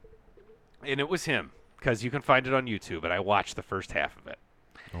film. And it was him, because you can find it on YouTube, and I watched the first half of it.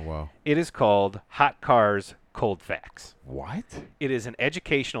 Oh, wow. It is called Hot Cars, Cold Facts. What? It is an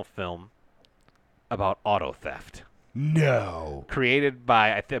educational film about auto theft, No. created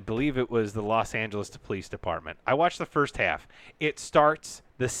by, I believe it was the Los Angeles Police Department. I watched the first half. It starts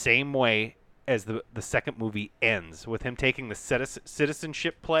the same way as the second movie ends, with him taking the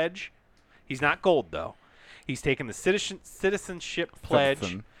citizenship pledge. He's not gold, though. He's taking the citizenship pledge.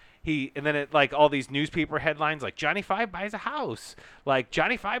 Citizen. And then it, like all these newspaper headlines, like Johnny Five buys a house, like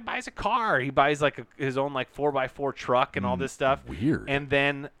Johnny Five buys a car, he buys like his own like 4x4 truck and all this stuff. Weird. And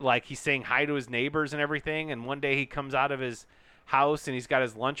then like he's saying hi to his neighbors and everything. And one day he comes out of his house and he's got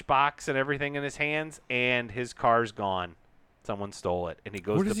his lunchbox and everything in his hands, and his car's gone. Someone stole it, and he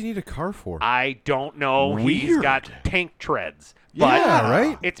goes. What does he need a car for? I don't know. He's Weird. got tank treads. But Yeah,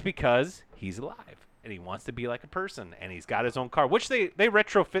 right? It's because he's alive. And he wants to be like a person, and he's got his own car, which they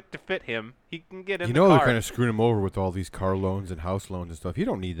retrofit to fit him. He can get in You the know car. they're kind of screwing him over with all these car loans and house loans and stuff. You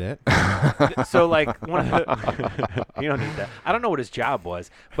don't need that. So like one of the you don't need that. I don't know what his job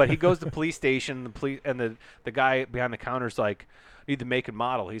was, but he goes to the police station. The guy behind the counter's like, need the make and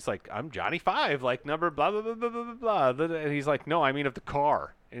model. He's like, I'm Johnny Five, like number blah blah blah blah blah blah. And he's like, no, I mean of the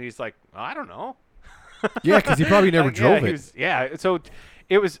car. And he's like, I don't know. Yeah, because he probably never drove it. So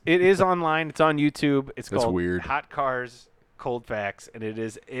it is online. It's on YouTube. It's That's called weird. Hot Cars, Cold Facts, and it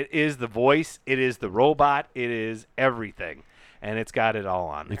is the voice. It is the robot. It is everything, and it's got it all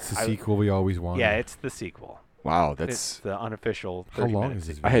on there. It's the sequel we always wanted. Yeah, it's the sequel. Wow, It's that's. the unofficial. How 30 long minute is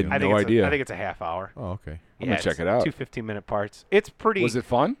this sequel. I had video? no idea. I think it's a half hour. Oh, okay. I'm gonna check it out. 2 15-minute parts. It's pretty. Was it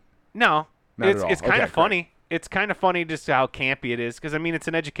fun? No, Not it's at all. it's kind Okay, of great. funny. It's kind of funny just how campy it is, because I mean it's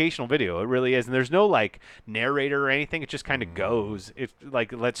an educational video. It really is, and there's no like narrator or anything. It just kind of goes. It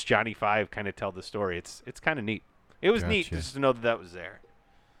like lets Johnny Five kind of tell the story. It's kind of neat. It was neat Gotcha. just to know that was there.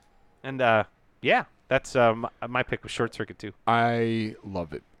 And yeah, that's my pick was Short Circuit 2. I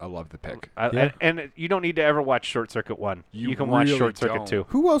love it. I love the pick. Yeah. And you don't need to ever watch Short Circuit 1. You can watch really Short Circuit don't. 2.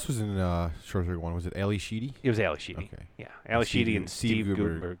 Who else was in Short Circuit 1? Was it Ali Sheedy? It was Ali Sheedy. Okay. Yeah, Ali Sheedy and Steve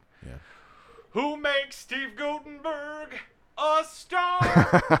Guttenberg. Yeah. Who makes Steve Guttenberg a star?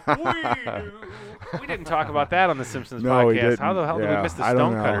 We do. We didn't talk about that on the Simpsons No, we podcast. How the didn't. hell did we Yeah, miss the I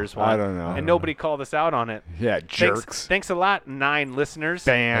don't know. Stonecutters one? I don't know. And nobody called us out on it. Yeah, jerks. Thanks a lot, 9 listeners.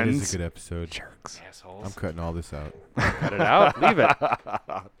 That is Fans. a good episode. Jerks. Assholes. I'm cutting all this out. Cut it out. Leave it.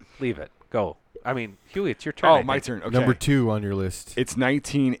 Leave it. Go. I mean, Huey, it's your turn. I Oh, my think. turn. Okay. Number 2 on your list. It's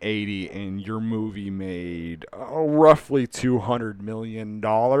 1980, and your movie made roughly $200 million.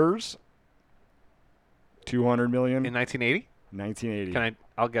 200 million. In 1980? 1980.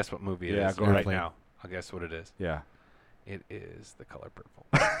 I'll guess what movie it is Yeah, go right ahead. now. I'll guess what it is. Yeah. It is The Color Purple.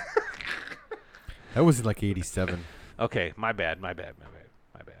 That was in like 87. Okay, my bad.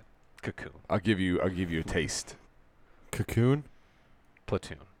 Cocoon. I'll give you a taste. Cocoon?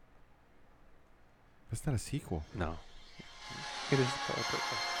 Platoon. That's not a sequel. No. It is The Color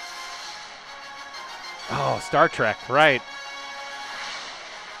Purple. Oh, Star Trek, right.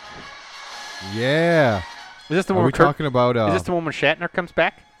 Yeah. this the Are one? we Where Kirk- talking about? Is this the one when Shatner comes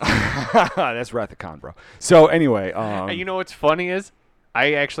back? That's Wrath of Khan, bro. So anyway, And you know what's funny is,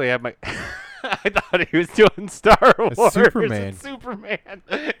 I actually have my. I thought he was doing Star Wars. Superman. It's Superman.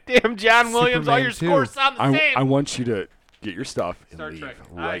 Damn, John Williams, all Superman your 2. scores sound the same. I want you to get your stuff and Star leave Trek.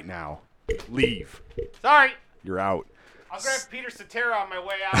 right now. Leave. Sorry. You're out. I'll grab Peter Cetera on my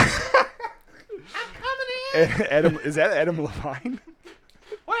way out. I'm coming in. Adam, is that Adam Levine?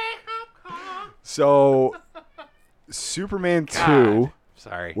 Wake up, So, Superman 2 God.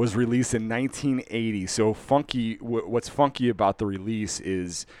 Sorry. was released in 1980. So funky. What's funky about the release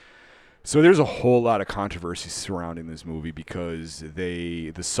is, so there's a whole lot of controversy surrounding this movie because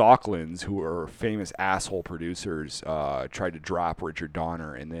the Saucklins, who are famous asshole producers, tried to drop Richard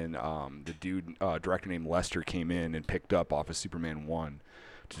Donner, and then the director named Lester came in and picked up off of Superman 1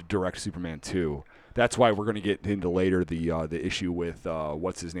 to direct Superman 2. That's why we're going to get into later the issue with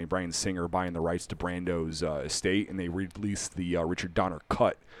what's his name, Bryan Singer, buying the rights to Brando's estate, and they released the Richard Donner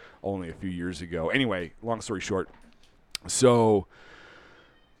cut only a few years ago. Anyway, long story short, so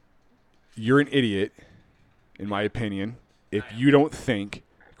you're an idiot, in my opinion, if you don't think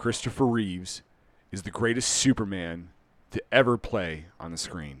Christopher Reeves is the greatest Superman to ever play on the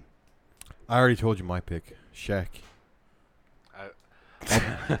screen. I already told you my pick, Shaq.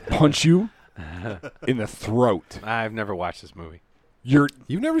 Punch you in the throat. I've never watched this movie. You've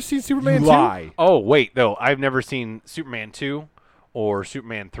never seen Superman You 2? lie. Oh, wait, though. I've never seen Superman 2 or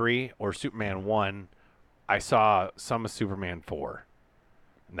Superman 3 or Superman 1. I saw some of Superman 4,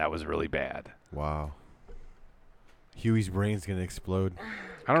 and that was really bad. Wow. Huey's brain's gonna explode.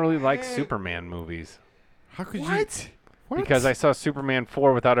 I don't really like Superman movies How could What? you? because I saw Superman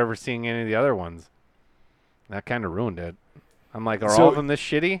 4 without ever seeing any of the other ones. That kind of ruined it. I'm like, are So- all of them this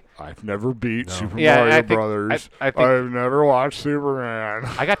shitty? I've never beat Super Yeah, Mario I think- Brothers. I think- I've never watched Superman.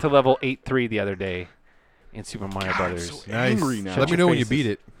 I got to level 8-3 the other day in Super Mario I'm Brothers. so Nice. angry now. Let me know when you faces.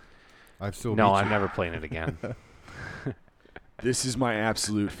 beat it. I've still No, beat I'm you. never playing it again. This is my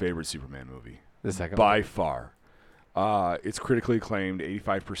absolute favorite Superman movie. The second By one. far. It's critically acclaimed,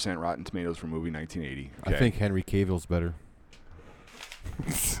 85% Rotten Tomatoes for movie 1980. I think Henry Cavill's better.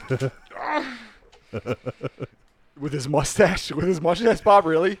 With his mustache? With his mustache, Bob,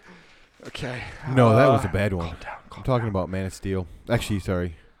 really? Okay. No, that was a bad one. Calm down. I'm talking about Man of Steel. Actually,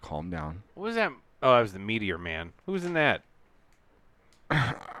 sorry. Calm down. What was that? Oh, that was the Meteor Man. Who was in that?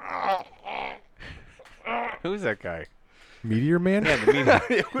 Who's that guy? Meteor Man? Yeah, the Meteor.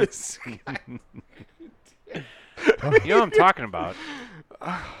 It was. You know what I'm talking about?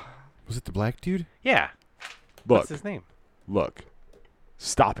 Was it the black dude? Yeah. Look, What's his name? look.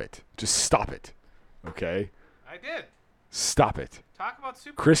 Stop it. Just stop it. Okay? I did. Stop it. Talk about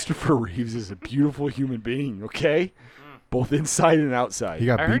Superman. Christopher Reeves is a beautiful human being, okay? Both inside and outside. He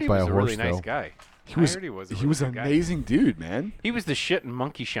got I heard beat he by was a a horse, really nice though. guy. He was, I heard he was. an Guy. amazing dude, man. He was the shit in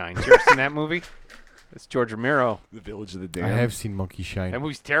Monkey Shine. You ever seen that movie? It's George Romero. The Village of the I Damned. have seen Monkey Shine. That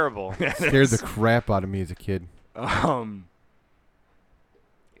movie's terrible. Scared the crap out of me as a kid.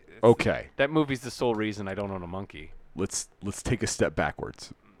 Okay. That movie's the sole reason I don't own a monkey. Let's take a step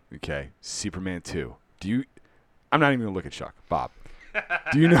backwards. Okay. Superman 2. I'm not even going to look at Chuck. Bob.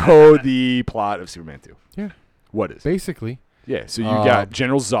 Do you know the plot of Superman 2? Yeah. What is? Basically. Yeah, so you got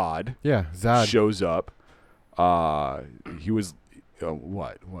General Zod Yeah, Zod. shows up. He was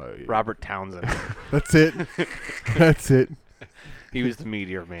what? Robert Townsend. That's it. That's it. He was the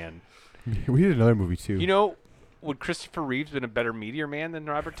Meteor Man. We did another movie, too. You know, would Christopher Reeves been a better Meteor Man than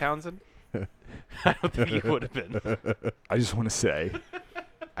Robert Townsend? I don't think he would have been. I just want to say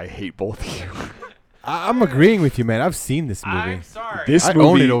I hate both of you. I'm agreeing with you, man. I've seen this movie. I'm sorry. This I movie,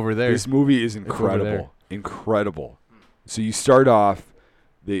 own it over there. This movie is over incredible. there. Incredible. So you start off,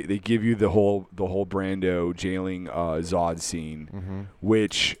 they give you the whole Brando jailing Zod scene,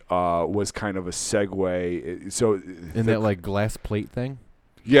 which was kind of a segue. So In that, like, glass plate thing?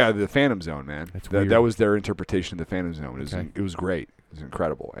 yeah, the Phantom Zone, man. That's That weird. was their interpretation of the Phantom Zone. Okay. It was great. It was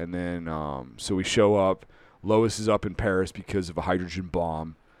incredible. And then so we show up. Lois is up in Paris because of a hydrogen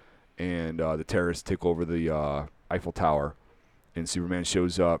bomb, and the terrorists take over the Eiffel Tower. And Superman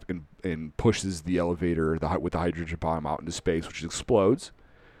shows up and pushes the elevator with the hydrogen bomb out into space, which explodes,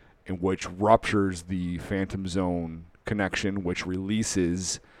 and which ruptures the Phantom Zone connection, which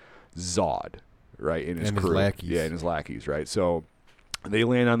releases Zod, right, and his And his crew. lackeys. Yeah, and his lackeys, right? So they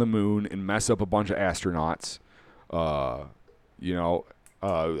land on the moon and mess up a bunch of astronauts. I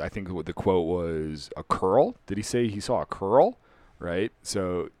think what the quote was, a curl. Did he say he saw a curl? Right.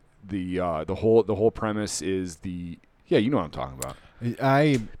 So the whole premise is yeah, you know what I'm talking about. Do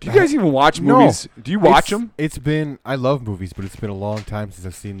you guys even watch No. movies? Do you watch them? It's been. I love movies, but it's been a long time since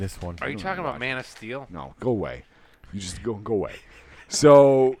I've seen this one. Are you talking about Man of Steel? No, go away. You just go away.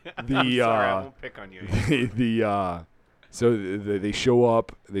 So the I'm sorry, I won't pick on you. they show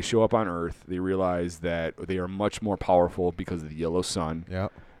up. They show up on Earth. They realize that they are much more powerful because of the yellow sun. Yeah.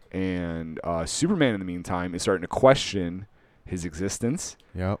 And Superman, in the meantime, is starting to question his existence.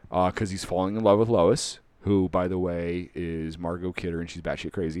 Yep. Because he's falling in love with Lois, who, by the way, is Margot Kidder, and she's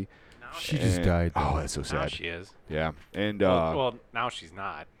batshit crazy. She just died. Oh, that's so Now sad. she is. Yeah. And Well, now she's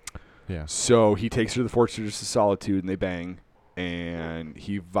not. Yeah. so he takes her to the Fortress of Solitude, and they bang. And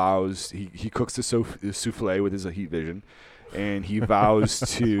he vows he cooks the souffle with his heat vision, and he vows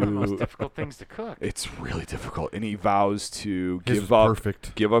One of the most to. difficult things to cook. It's really difficult, and he vows to His give up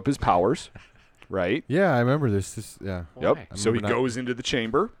perfect. give up his powers, right? Yeah, I remember this. Yeah. Why? Yep. So he remember not- goes into the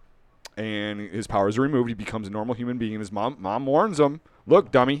chamber, and his powers are removed. He becomes a normal human being, and his mom warns him,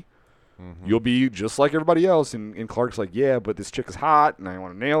 "Look, dummy, you'll be just like everybody else." And Clark's like, "Yeah, but this chick is hot, and I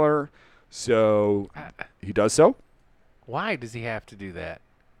want to nail her." So he does so. Why does he have to do that?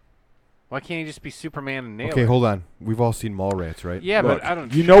 Why can't he just be Superman and nail Okay, it? hold on. We've all seen Mallrats, right? Yeah, Look, but I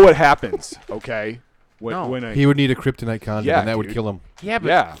don't. You know what happens, okay? No. When He would need a kryptonite condom, Yeah, and that would dude. kill him. Yeah, but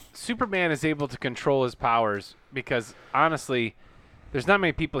Yeah. Superman is able to control his powers because honestly, there's not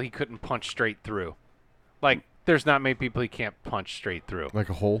many people he couldn't punch straight through. Like, there's not many people he can't punch straight through. Like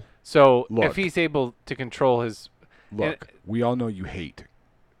a hole. So Look. if he's able to control his, look, we all know you hate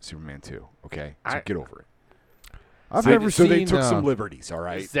Superman 2, okay? So I- get over it. I've So, never so seen. they took some liberties, all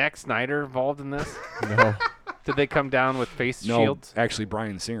right? is Zack Snyder involved in this? No, Did they come down with face No, shields? actually,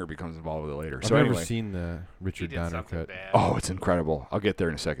 Brian Singer becomes involved with it later. I've So never anyway, seen the He Richard did Donner something cut. bad. oh, it's incredible. I'll get there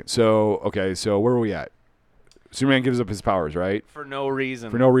in a second. So, okay, so where are we at? Superman gives up his powers, right? For no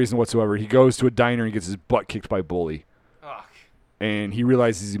reason. For no reason whatsoever. He goes to a diner and gets his butt kicked by a bully. Ugh. And he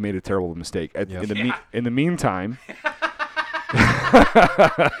realizes he made a terrible mistake. Yep. In the meantime,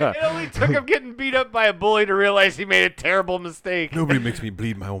 It only took him getting beat up by a bully to realize he made a terrible mistake. Nobody makes me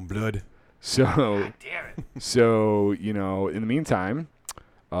bleed my own blood. so Damn it. So, in the meantime,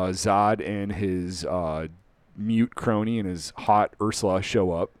 Zod and his mute crony and his hot Ursula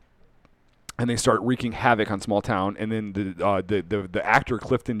show up, and they start wreaking havoc on small town. And then the actor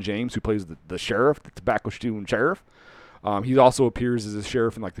Clifton James, who plays the sheriff, the tobacco chewing sheriff, he also appears as a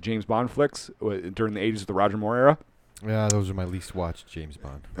sheriff in like the James Bond flicks during the 80s of the Roger Moore era. Yeah, those are my least watched James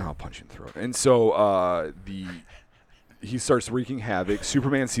Bond. I'll punch you in the throat. And so he starts wreaking havoc.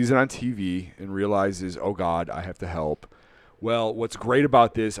 Superman sees it on TV and realizes, oh, God, I have to help. Well, what's great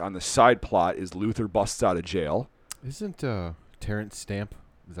about this on the side plot is Luthor busts out of jail. Isn't Terrence Stamp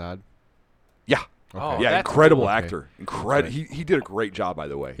Zod? Yeah. Oh, Yeah, that's incredible cool. actor. Okay. He did a great job, by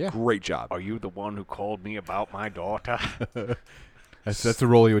the way. Yeah. Great job. Are you the one who called me about my daughter? That's a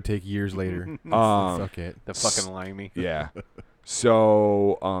role he would take years later. Suck it. The fucking limey. Yeah.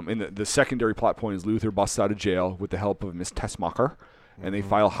 So, and the secondary plot point is Luthor busts out of jail with the help of Miss Tessmacher, and they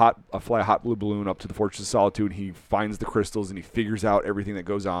fly a hot blue balloon up to the Fortress of Solitude. He finds the crystals and he figures out everything that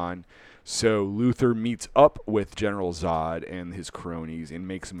goes on. So Luthor meets up with General Zod and his cronies and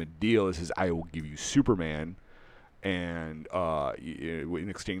makes him a deal. He says, "I will give you Superman, and in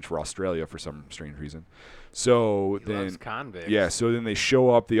exchange for Australia for some strange reason." So He then, loves convicts. yeah. So then they show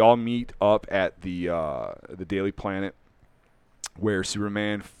up. They all meet up at the Daily Planet, where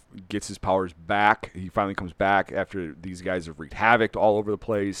Superman gets his powers back. He finally comes back after these guys have wreaked havoc all over the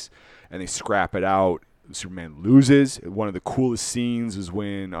place, and they scrap it out. Superman loses. One of the coolest scenes is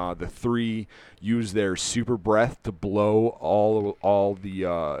when the three use their super breath to blow all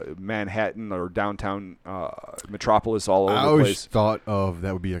the Manhattan or downtown metropolis all over I the always place. thought of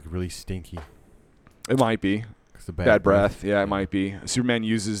that would be like really stinky. It might be. 'Cause the Bad breath. Yeah, it might be. Superman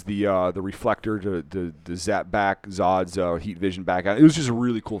uses the reflector to zap back Zod's heat vision back out. It was just a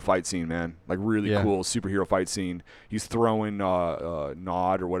really cool fight scene, man. Like really Yeah. cool superhero fight scene. He's throwing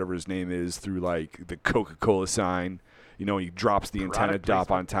Nod or whatever his name is through like the Coca-Cola sign. He drops the antenna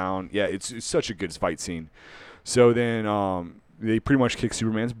drop on town. Yeah, it's such a good fight scene. So then they pretty much kick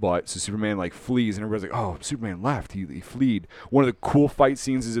Superman's butt. So Superman like flees, and everybody's like, "Oh, Superman left. He fleed." One of the cool fight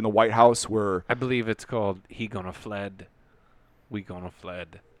scenes is in the White House where I believe it's called He Gonna Fled. We Gonna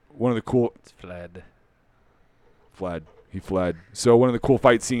Fled. one of the cool It's fled. He fled. So one of the cool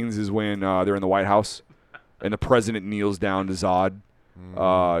fight scenes is when they're in the White House, and the president kneels down to Zod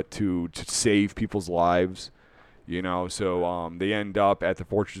to save people's lives. So they end up at the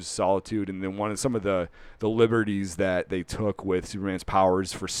Fortress of Solitude, and then some of the liberties that they took with Superman's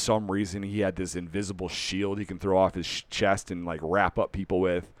powers, for some reason he had this invisible shield he can throw off his chest and like wrap up people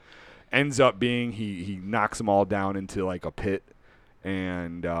with. Ends up being he knocks them all down into like a pit,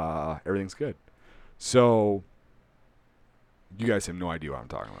 and everything's good. So you guys have no idea what I'm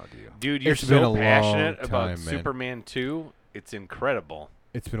talking about, do you? Dude, you're It's been so a passionate long about time, man. Superman 2. It's incredible.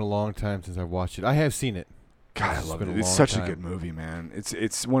 It's been a long time since I've watched it. I have seen it. God, I It's love been it. a It's long such time. a good movie, man.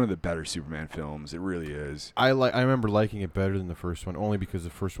 It's one of the better Superman films. It really is. I remember liking it better than the first one, only because the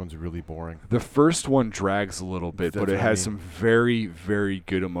first one's really boring. The first one drags a little bit, That's but it what I has mean. some very, very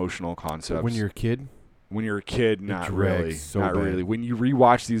good emotional concepts. When you're a kid, When you're a kid, not drags really. so Not bad. really. When you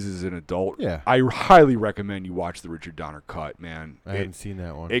rewatch these as an adult, Yeah. I highly recommend you watch the Richard Donner cut, man. I haven't seen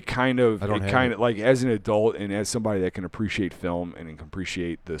that one. It kind of, I don't have it. like as an adult and as somebody that can appreciate film and can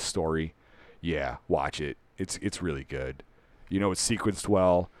appreciate the story, yeah, watch it. It's really good. You know, it's sequenced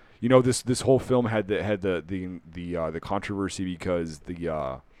well. You know, this whole film had the controversy because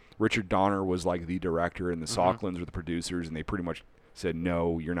the Richard Donner was like the director and the Saucklands were the producers, and they pretty much said,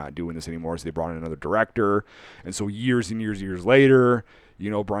 no, you're not doing this anymore. So they brought in another director. And so years and years and years later,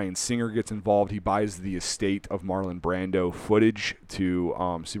 you know, Bryan Singer gets involved. He buys the estate of Marlon Brando footage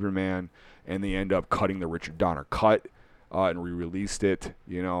to Superman, and they end up cutting the Richard Donner cut and re-released it,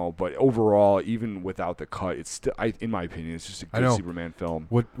 you know. But overall, even without the cut, it's still, in my opinion, it's just a I good know. Superman film.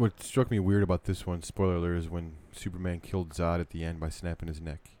 What struck me weird about this one, spoiler alert, is when Superman killed Zod at the end by snapping his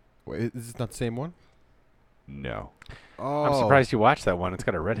neck. Wait, is this not the same one? No. Oh, I'm surprised you watched that one. It's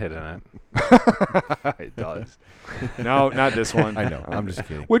got a redhead in it. It does. No, not this one. I know. I'm just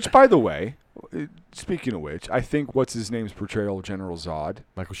kidding. Which, by the way, speaking of which, I think what's his name's portrayal of General Zod,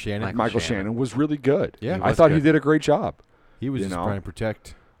 Michael Shannon. Michael Shannon, was really good. Yeah, he I was thought he good. did a great job. He was you just know, trying to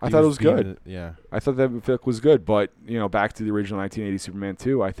protect. I he thought it was being good. Yeah. I thought that flick was good, but you know, back to the original 1980 Superman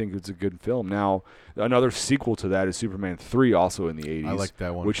 2, I think it's a good film. Now, another sequel to that is Superman 3, also in the 80s. I like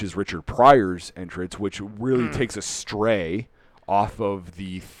that one. Which is Richard Pryor's entrance, which really takes a stray off of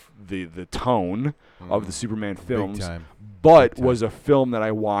the tone of the Superman films, Big time. but Big time. was a film that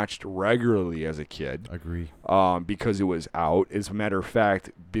I watched regularly as a kid. Agree. Because it was out. As a matter of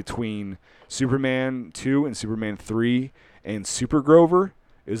fact, between Superman 2 and Superman 3 and Super Grover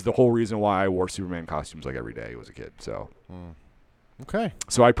is the whole reason why I wore Superman costumes like every day as a kid. So Okay.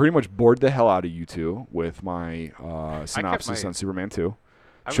 I pretty much bored the hell out of you two with my synopsis my- on Superman 2.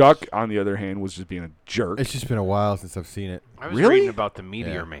 I was- Chuck, on the other hand, was just being a jerk. It's just been a while since I've seen it. I was Really? reading about the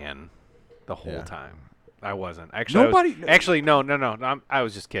Meteor Yeah. Man the whole Yeah. time. I wasn't. Actually, Nobody- I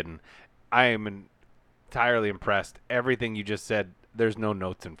was just kidding. I am entirely impressed. Everything you just said, there's no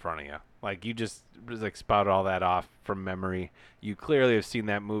notes in front of you. Like, you just like spout all that off from memory. You clearly have seen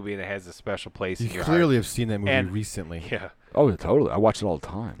that movie, and it has a special place You in your clearly have seen that movie And- recently. heart. Yeah. Oh, totally. I watch it all the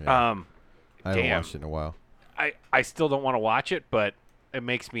time. Yeah. I haven't damn. watched it in a while. I still don't want to watch it, but it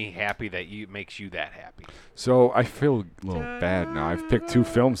makes me happy that it makes you that happy. So I feel a little bad now. I've picked two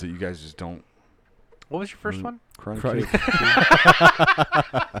films that you guys just don't. What was your first one? Karate Karate-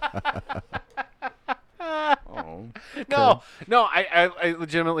 Kid. Oh. No, I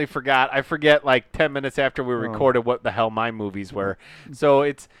legitimately forgot. I forget like 10 minutes after we recorded what the hell my movies were. So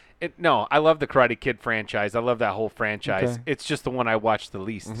no, I love the Karate Kid franchise. I love that whole franchise. Okay. It's just the one I watched the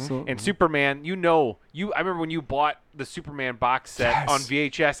least. So- And Superman, I remember when you bought the Superman box set Yes. on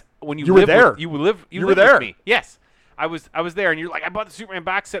VHS when you You were lived there. you lived You were with there. me. Yes. I was there, and you're like, I bought the Superman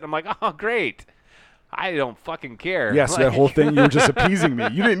box set. I'm like, oh, great. I don't fucking care. Yes, that Like- whole thing, you were just appeasing me.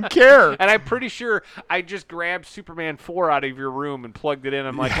 You didn't care. And I'm pretty sure I just grabbed Superman 4 out of your room and plugged it in.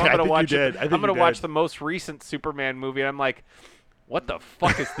 I'm like, Yeah, well, I I'm think gonna you watch did. it. I think I'm gonna you watch did. the most recent Superman movie. And I'm like, what the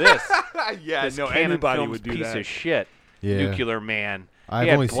fuck is this? Yeah, This no, Canon anybody Films would do piece that. of shit. Yeah. Nuclear Man. I've He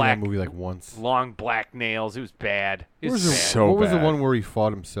had only seen black, that movie like once. long black nails. It was bad. It was What was, bad. So what was the bad. one where he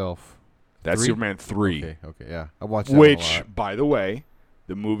fought himself? That's 3? Superman 3. Okay, yeah. I watched that one a Which, lot. by the way,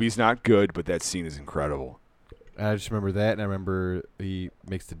 the movie's not good, but that scene is incredible. I just remember that, and I remember he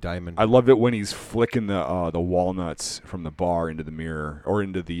makes the diamond. I love it when he's flicking the walnuts from the bar into the mirror or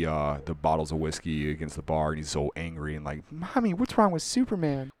into the bottles of whiskey against the bar, and he's so angry and like, "Mommy, what's wrong with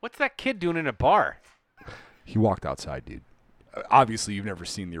Superman?" What's that kid doing in a bar? He walked outside, dude. Obviously, you've never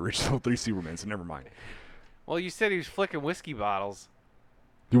seen the original 3 Superman, so never mind. Well, you said he was flicking whiskey bottles.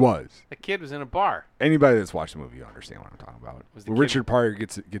 He was. The kid was in a bar. Anybody that's watched the movie, you understand what I'm talking about. Was the When kid- Richard Pryor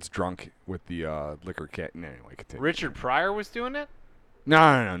gets drunk with the liquor cat. Anyway, continue. Richard Pryor was doing it?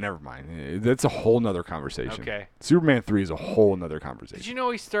 No, never mind. That's a whole nother conversation. Okay. Superman 3 is a whole nother conversation. Did you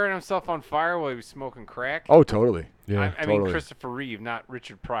know he started himself on fire while he was smoking crack? Oh, totally. yeah. I mean totally. Christopher Reeve, not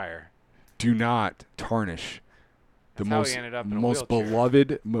Richard Pryor. Do not tarnish the That's how he most ended up in a most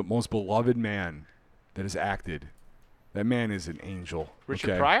wheelchair. beloved man that has acted. That man is an angel. Richard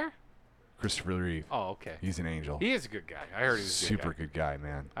okay? Pryor? Christopher Reeve. Oh, okay. He's an angel. He is a good guy. I heard he was a Super good good guy,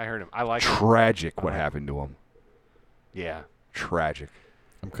 man. guy. I heard him. I like him. Tragic what happened to him. Yeah. Tragic.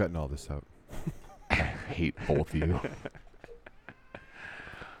 I'm cutting all this out. I hate both of you. I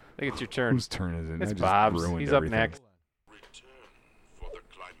think it's your turn. Whose turn is it? It's I just Bob's. ruined He's everything. up next. Return for the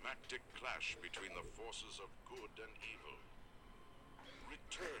climactic clash between the forces of good and evil.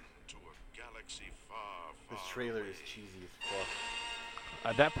 Return to a galaxy far, far away. cheesy as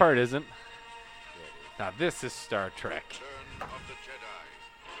fuck. That part isn't. Now this is Star Trek. Return of the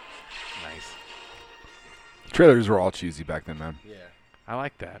Jedi. Nice. Trailers were all cheesy back then, man. Yeah. I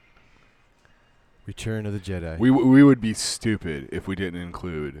like that. Return of the Jedi. We would be stupid if we didn't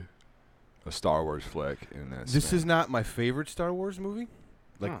include a Star Wars flick in this. This man. is not my favorite Star Wars movie.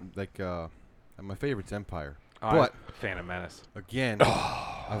 Hmm. My favorite's Empire. Oh, But Phantom Menace. again,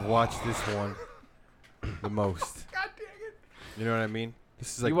 I've watched this one the most. God dang it! You know what I mean?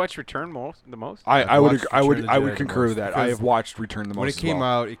 This is like You watch Return the most? I I've would watched I would Return of the I Jedi would the concur with most that. I because have watched Return the most. when it as came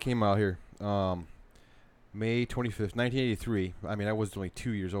well. out, it came out here, May 25th, 1983. I mean, I was only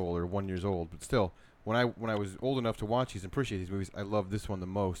 2 years old or 1 year old, but still, when I was old enough to watch these and appreciate these movies, I loved this one the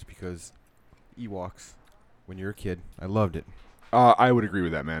most because Ewoks. When you're a kid, I loved it. I would agree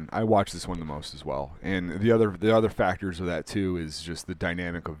with that, man. I watched this one the most as well, and the other factors of that too is just the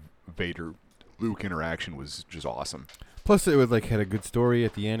dynamic of Vader Luke interaction was just awesome. Plus, it was like had a good story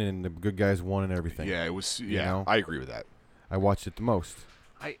at the end, and the good guys won and everything. Yeah, it was. You Yeah, know? I agree with that. I watched it the most.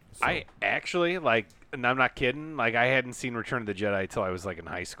 I actually like, and I'm not kidding. Like, I hadn't seen Return of the Jedi till I was like in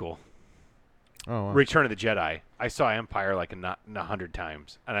high school. Oh, wow. Return of the Jedi. I saw Empire like 100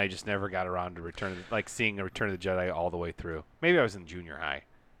 times, and I just never got around to seeing a Return of the Jedi all the way through. Maybe I was in junior high.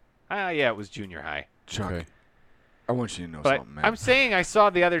 Yeah, it was junior high. Chuck, Okay. I want you to know But something, man. I'm saying I saw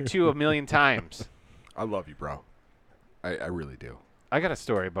the other two a million times. I love you, bro. I really do. I got a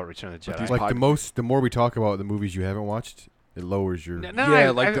story about Return of the But Jedi. these Like the more we talk about the movies you haven't watched, it lowers your. No,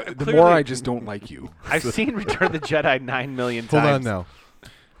 yeah, I the clearly- more I just don't like you. I've seen Return of the Jedi 9 million Hold on times.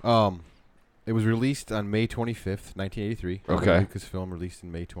 now. It was released on May 25th, 1983. Okay. Lucasfilm released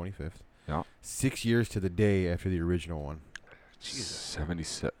in May 25th. Yeah. 6 years to the day after the original one. Jesus.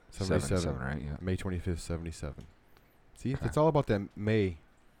 77, 77. right? Yeah. May 25th, 77. See, it's all about that May.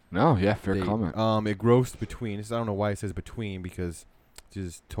 No, yeah, fair date. comment. It grossed between. I don't know why it says between because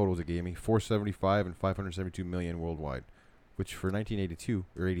just totals it gave me 475 and 572 million worldwide, which for 1982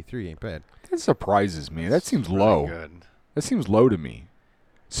 or 83 ain't bad. That surprises me. That seems Really low. good. That seems low to me.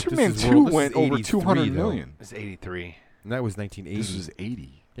 Superman is 2 world- this went is over 83 200 though. million. It's 83. And that was 1980. This was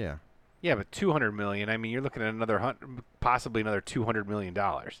 80. Yeah. Yeah, but 200 million. I mean, you're looking at possibly another 200 million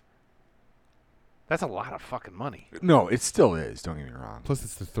dollars. That's a lot of fucking money. No, it still is. Don't get me wrong. Plus,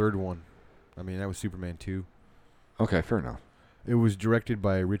 it's the third one. I mean, that was Superman 2. Okay, fair enough. It was directed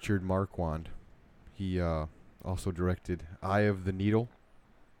by Richard Marquand. He also directed Eye of the Needle.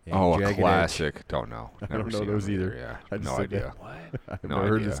 And Oh, a Jagged Edge. classic. Don't know. I Never don't know seen those them either. Yeah, I just no said idea. What? I've No never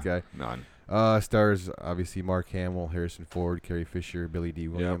heard idea. of this guy. None. Stars obviously Mark Hamill, Harrison Ford, Carrie Fisher, Billy D.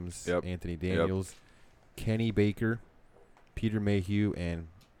 Williams, yep, Anthony Daniels, Kenny Baker, Peter Mayhew, and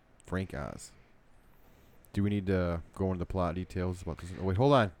Frank Oz. Do we need to go into the plot details about this? Oh, wait,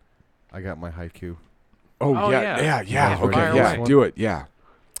 hold on. I got my haiku. Oh, Oh, yeah. yeah. Yeah. Fire Okay, away. yeah. Do it. Yeah.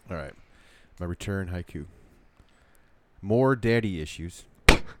 All right. My return haiku. More daddy issues.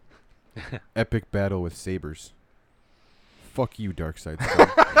 Epic battle with sabers. Fuck you, Darkseid.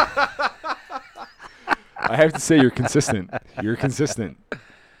 I have to say you're consistent. You're consistent.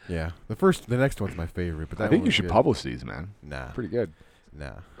 Yeah. The next one's my favorite, but that I think one you was should good. publish these, man. Nah. Pretty good.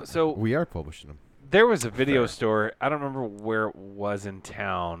 Nah. So We are publishing them. there was a video store. I don't remember where it was in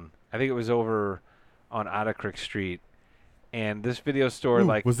town. I think it was over on Otter Creek Street. And this video store, Ooh,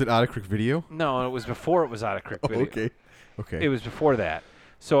 like, was it Otter Creek Video? no, it was before it was Otter Creek Video. Okay. It was before that.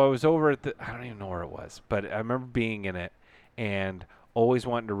 So I was over at I don't even know where it was, but I remember being in it and always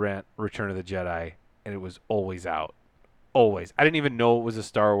wanting to rent Return of the Jedi, and it was always out. Always. I didn't even know it was a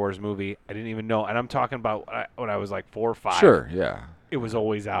Star Wars movie. I didn't even know. And I'm talking about when I was like 4 or 5. Sure. Yeah. It was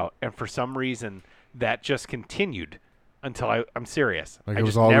always out. And for some reason, that just continued until I'm serious. Like I it was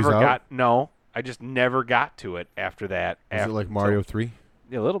just always never out? got, no, I just never got to it after that. Was it like Mario 3?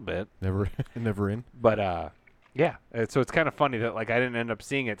 A little bit. Never never in? But yeah, so it's kind of funny that like I didn't end up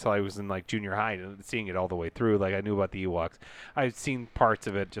seeing it till I was in like junior high, seeing it all the way through. Like I knew about the Ewoks. I'd seen parts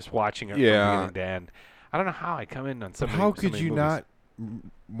of it, just watching it Yeah. from beginning to end. I don't know how I come in on But some. how could you not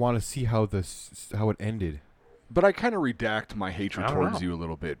want to see how it ended? But I kind of redact my hatred I don't towards know. you a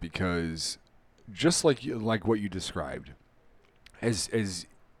little bit because, just like what you described, as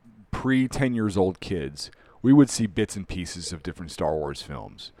pre 10 years old kids, we would see bits and pieces of different Star Wars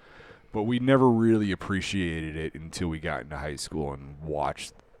films, but we never really appreciated it until we got into high school and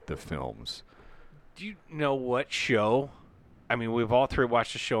watched the films. Do you know what show I mean, we've all three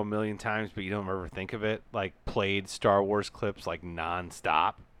watched the show a million times, but you don't ever think of it. Like, played Star Wars clips like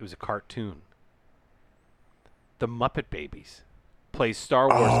nonstop. It was a cartoon. The Muppet Babies plays Star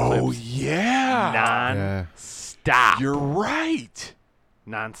Wars Oh, clips yeah. nonstop. You're right.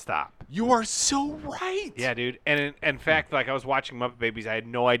 Nonstop. You are so right. Yeah, dude. And in fact, like, I was watching Muppet Babies. I had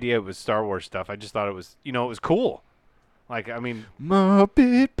no idea it was Star Wars stuff. I just thought it was, it was cool. Like, I mean,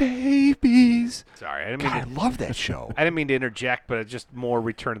 Muppet Babies. sorry, I didn't God, mean I to, love that show. I didn't mean to interject, but it's just more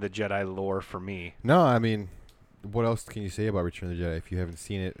Return of the Jedi lore for me. No, I mean, what else can you say about Return of the Jedi if you haven't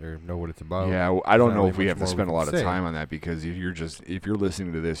seen it or know what it's about? Yeah, I There's don't not know really if we much have to more spend a can lot of say. time on that, because if you're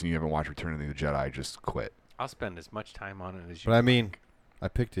listening to this and you haven't watched Return of the Jedi, just quit. I'll spend as much time on it as you. But I mean, I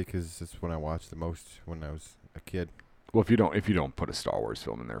picked it because it's when I watched the most when I was a kid. Well, if you don't put a Star Wars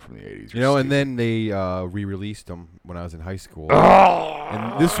film in there from the 80s, And then they re-released them when I was in high school. Oh!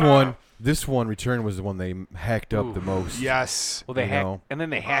 And this one, Return, was the one they hacked up the most. Yes. well, they you hacked, know. and then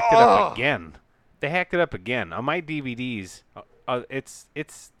they hacked it up again. They hacked it up again on my DVDs.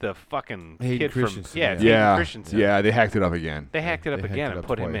 It's the fucking Hayden kid Christensen, from it's yeah. Hayden Yeah. Christensen. Yeah, they hacked it up again. They hacked it up They hacked again it and up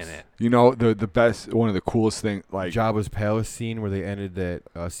put him in twice. it. You know, the best, one of the coolest thing, like, Jabba's palace scene where they ended that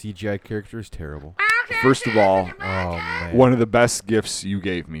CGI character is terrible. first of all, Oh man. one of the best gifts you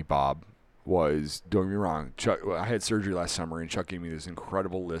gave me, Bob, was, don't get me wrong, Chuck, I had surgery last summer, and Chuck gave me this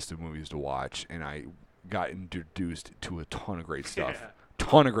incredible list of movies to watch, and I got introduced to a ton of great stuff. Yeah.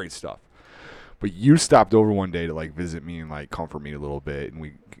 Ton of great stuff. But you stopped over one day to, like, visit me and, like, comfort me a little bit,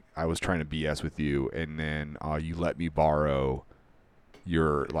 and I was trying to BS with you, and then you let me borrow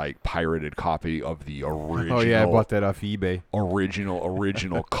your, like, pirated copy of the original. Oh yeah, I bought that off eBay.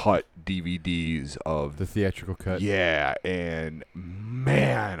 original cut DVDs of The theatrical cut. Yeah, and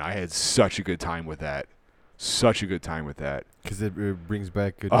man, I had such a good time with that. Such a good time with that. Because it brings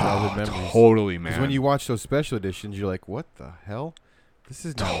back good childhood Oh, memories. totally, Because man. when you watch those special editions, you're like, what the hell? This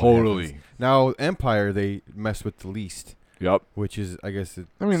is not what Totally. happens. Now, Empire, they messed with the least, Yep. which is, I guess,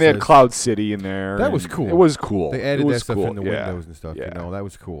 I mean, they had says- Cloud City in there. That was and cool. It was cool. They added it that was stuff cool. in the Yeah. windows and stuff. Yeah. That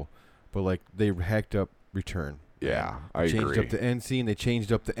was cool. But, like, they hacked up Return. Yeah, I Changed agree. up the end scene. They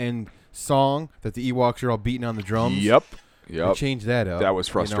changed up the end song that the Ewoks are all beating on the drums. Yep. They Yep. changed that up. That was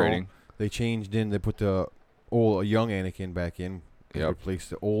you know. frustrating. They changed in. They put the young Anakin back in. They Yep. replaced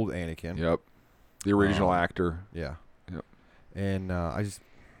the old Anakin. Yep. The original actor. Yeah. Yep. And I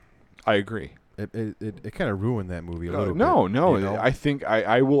agree. it kind of ruined that movie a little bit. No. you know? I think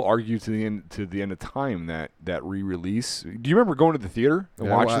I will argue to the end of time that re-release. Do you remember going to the theater and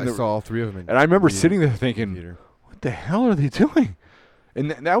Yeah, watching I the? saw all three of them. And I remember the sitting there thinking, theater. what the hell are they doing?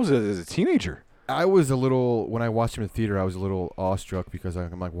 And that was as a teenager. I was a little when I watched them in the theater. I was a little awestruck because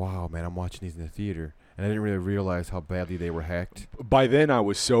I'm like, wow, man, I'm watching these in the theater, and I didn't really realize how badly they were hacked. By then, I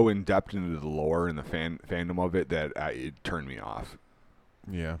was so in depth into the lore and the fandom of it that it turned me off.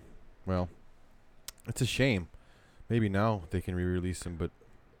 Yeah. Well, it's a shame. Maybe now they can re-release them, but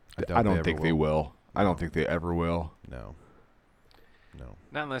I doubt I don't ever think they will. I No. don't think they ever will. No.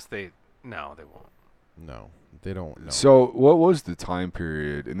 Not unless they. No, they won't. No. They don't. No. So, what was the time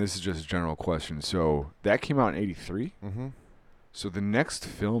period? And this is just a general question. So, that came out in 83? Mm-hmm. So, the next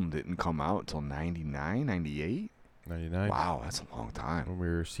film didn't come out until 99, 98? 99. Wow, that's a long time. When we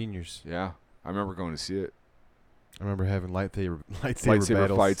were seniors, Yeah. I remember going to see it. I remember having lightsaber Lightsaber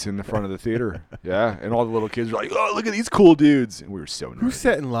battles. fights in the front of the theater. Yeah. And all the little kids were like, oh, look at these cool dudes. And we were so nerdy. Who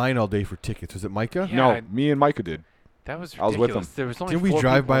sat in line all day for tickets? Was it Micah? Yeah, No, me and Micah did. That was I was ridiculous. with them. There was only Didn't we 4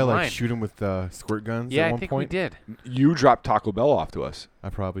 drive people by in like line. shoot them with squirt guns Yeah, at I one think point? we did. You dropped Taco Bell off to us. I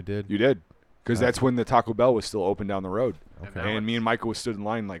probably did. You did. Because Uh, that's when the Taco Bell was still open down the road. Okay. Now And me it's- and Micah was stood in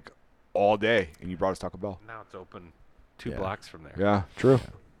line like all day, and you brought us Taco Bell. Now it's open 2 Yeah. blocks from there. Yeah, true.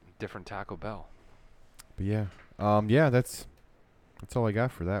 Different Taco Bell. But yeah, that's all I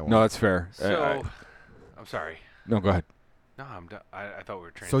got for that one. No, that's fair. So, I'm sorry. No, go ahead. No, I'm done. I thought we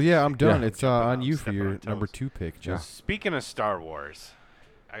were So yeah, I'm done. Yeah. It's Jumping on on- you for stepping your on number toes. 2 pick. Yeah. Just Speaking of Star Wars,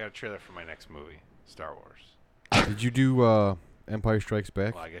 I got a trailer for my next movie, Star Wars. did you do Empire Strikes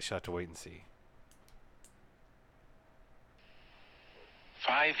Back? Well, I guess you'll have to wait and see.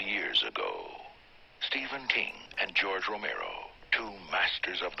 5 years ago, Stephen King and George Romero, 2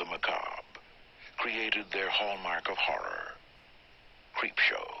 masters of the macabre, created their hallmark of horror,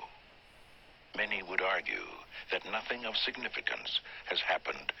 Creepshow. Many would argue that nothing of significance has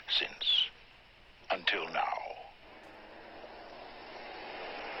happened since, until now.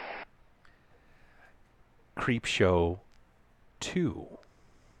 Creepshow 2.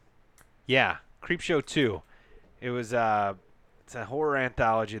 Yeah, Creepshow 2. It was it's a horror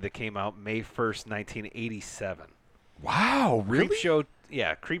anthology that came out May 1st, 1987. Wow, really?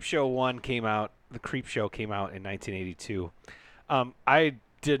 Creepshow 1 came out. The Creepshow came out in 1982. I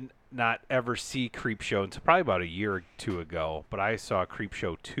did not ever see Creepshow until probably about a year or two ago, but I saw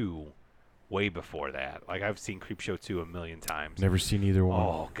Creepshow 2 way before that. Like, I've seen Creepshow 2 a million times. Never seen either one.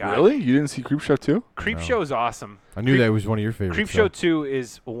 Oh, God. Really? You didn't see Creepshow 2? Creepshow is awesome. I knew that was one of your favorites. Creepshow 2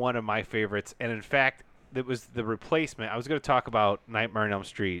 is one of my favorites, and in fact, it was the replacement. I was going to talk about Nightmare on Elm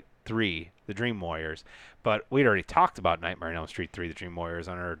Street 3, The Dream Warriors, but we'd already talked about Nightmare on Elm Street 3, The Dream Warriors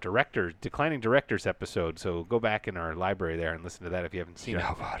on our Declining Directors episode, so go back in our library there and listen to that if you haven't seen it.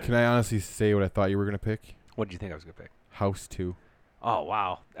 How about it? Can I honestly say what I thought you were going to pick? What did you think I was going to pick? House 2. Oh,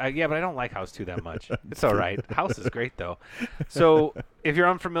 wow. Yeah, but I don't like House 2 that much. It's all right. House is great, though. So if you're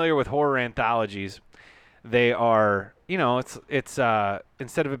unfamiliar with horror anthologies, they are, it's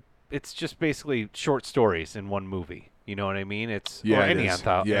instead of it's just basically short stories in one movie. You know what I mean? It's or any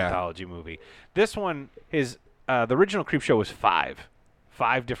anthology movie. This one is the original Creepshow was five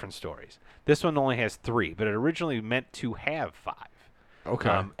different stories. This one only has 3, but it originally meant to have 5.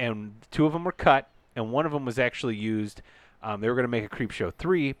 Okay. And 2 of them were cut, and one of them was actually used. They were going to make a Creepshow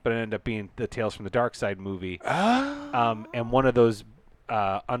 3, but it ended up being the Tales from the Dark Side movie. And one of those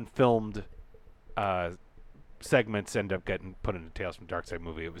unfilmed segments ended up getting put in the Tales from the Dark Side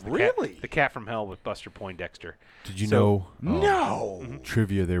movie. It was the Cat from Hell with Buster Poindexter. Did you know? No.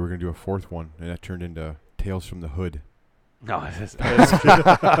 Trivia. They were going to do a 4th one, and that turned into Tales from the Hood. No,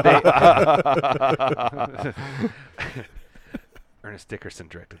 Ernest Dickerson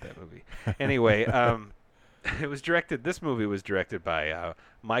directed that movie. Anyway, This movie was directed by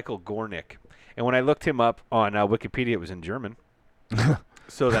Michael Gornick, and when I looked him up on Wikipedia, it was in German.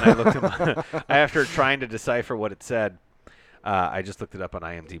 So then I looked him up. After trying to decipher what it said, I just looked it up on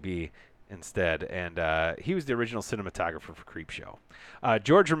IMDb instead, and he was the original cinematographer for Creepshow.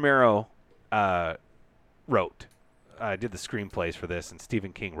 George Romero did the screenplays for this, and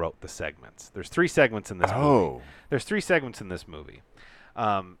Stephen King wrote the segments. There's 3 segments in this movie. There's 3 segments in this movie.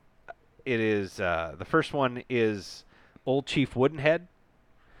 It is the first one is Old Chief Woodenhead.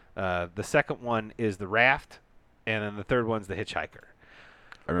 The second one is the Raft, and then the third one's the Hitchhiker.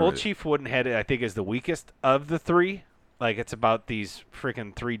 Old Chief Woodenhead, I think, is the weakest of the 3. Like, it's about these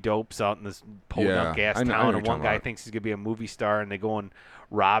freaking 3 dopes out in this Podunk gas town, and one guy thinks he's gonna be a movie star, and they go and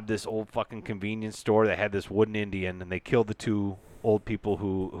rob this old fucking convenience store that had this wooden Indian, and they kill the 2 old people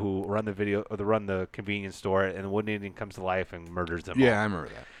who run the convenience store, and the wooden Indian comes to life and murders them. Yeah, all. I remember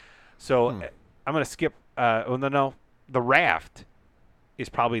that. So I'm gonna skip. No, The Raft is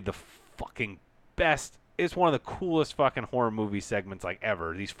probably the fucking best. It's one of the coolest fucking horror movie segments like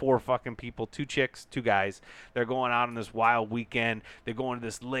ever. These 4 fucking people, 2 chicks, 2 guys. They're going out on this wild weekend. They're going to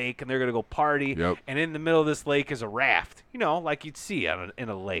this lake, and they're gonna go party. Yep. And in the middle of this lake is a raft. Like you'd see in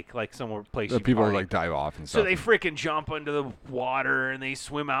a lake, like somewhere place. People party. like dive off and stuff. So they freaking jump into the water and they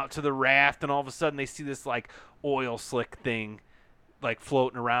swim out to the raft, and all of a sudden they see this like oil slick thing, like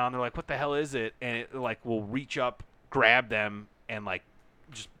floating around. They're like, "What the hell is it?" And it like will reach up, grab them, and like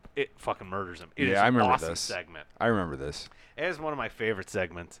just it fucking murders them. It is I remember awesome this segment. I remember this. It is one of my favorite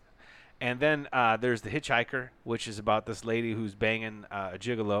segments. And then there's the Hitchhiker, which is about this lady who's banging a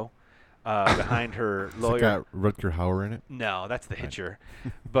gigolo behind her lawyer. It's got Rutger Hauer in it. No, that's the Hitcher.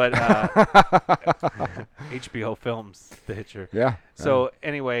 But HBO Films, the Hitcher. Yeah. So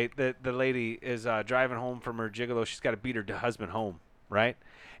anyway, the lady is driving home from her gigolo. She's got to beat her husband home, right?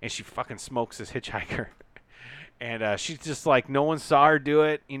 And she fucking smokes this hitchhiker. And she's just like, no one saw her do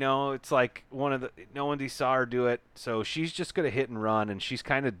it. It's like no one saw her do it. So she's just going to hit and run, and she's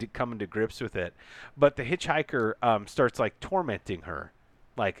kind of coming to grips with it. But the hitchhiker starts like tormenting her,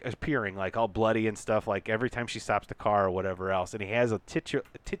 like appearing like all bloody and stuff, like every time she stops the car or whatever else. And he has a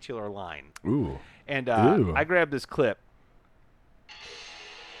titular line. Ooh. And Ooh. I grabbed this clip. How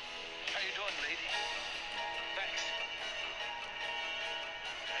you doing, lady? Thanks.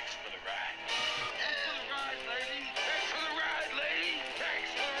 Thanks for the ride. Thanks for the ride, lady. Thanks for the ride, lady.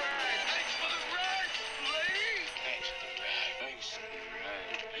 Thanks for the ride. Thanks for the ride, lady. Thanks for the ride. Thanks for the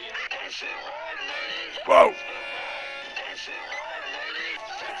ride. Thanks for the ride, lady. Whoa. Thanks for the ride, lady.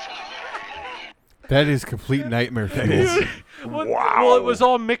 Thanks for the ride, lady. That is complete nightmare fuel. Well, it was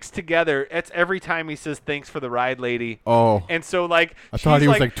all mixed together. It's every time he says "thanks for the ride, lady." Oh. And so like I thought he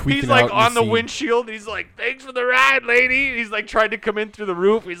was like tweaking he's like out in on the the scene. windshield. He's like, "Thanks for the ride, lady." And he's like trying to come in through the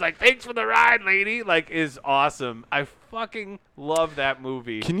roof. He's like, "Thanks for the ride, lady." Like, is awesome. I fucking love that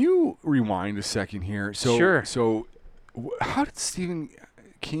movie. Can you rewind a second here? So, Sure. So, how did Stephen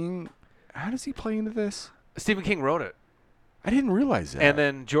King? How does he play into this? Stephen King wrote it, I didn't realize that. and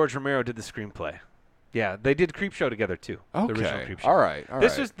then George Romero did the screenplay. Yeah, they did Creepshow together too. The original Okay. Creepshow. All right.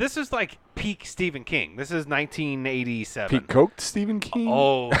 This is like peak Stephen King. This is 1987. Pete Coked Stephen King.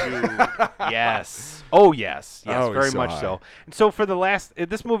 Oh, dude. Yes. Oh, yes. Yes, Oh, very so much high. so. And so for the last,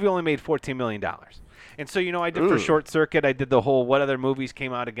 this movie only made $14 million. And so, I did for Ugh. Short Circuit, I did the whole what other movies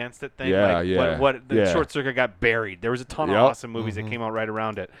came out against it thing. Yeah, like yeah, What the yeah. Short Circuit got buried. There was a ton of Yep. awesome movies that came out right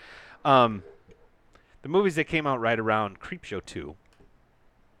around it. The movies that came out right around Creepshow 2.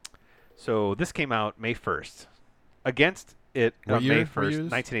 So this came out May 1st. Against it What on year? May What 1st, year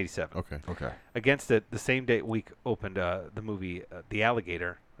is? 1987. Okay. Okay. Against it, the same day week opened the movie The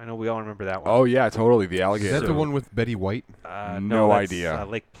Alligator. I know we all remember that one. Oh yeah, totally. The Is alligator. that the one with Betty White? No that's, idea.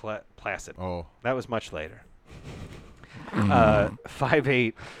 Lake Placid. Oh. That was much later.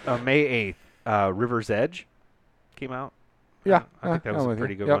 5/8, May 8th, River's Edge came out. Yeah, I think that was a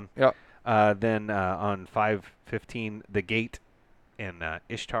pretty good Yep, one. Yep. Then on 5/15, The Gate and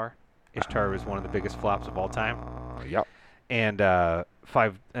Ishtar. Ishtar was one of the biggest flops of all time. Yep. And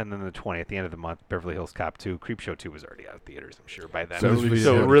and then the 20th, at the end of the month, Beverly Hills Cop 2. Creepshow 2 was already out of theaters, I'm sure, by then. So So, Beverly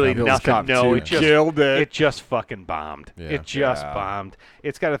Hills really Cop nothing. Cop No, 2 it just killed it. It just fucking bombed. Yeah. It just Yeah. bombed.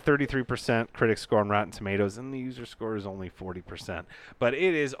 It's got a 33% critic score on Rotten Tomatoes, and the user score is only 40%. But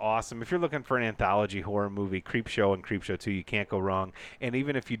it is awesome. If you're looking for an anthology horror movie, Creepshow and Creepshow 2, you can't go wrong. And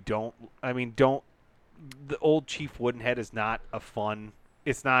even if you don't, the old Chief Woodenhead is not a fun.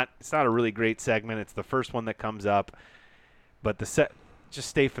 It's not a really great segment. It's the first one that comes up, but just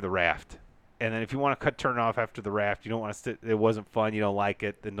stay for the raft. And then if you want to turn off after the raft, you don't want to. It wasn't fun. You don't like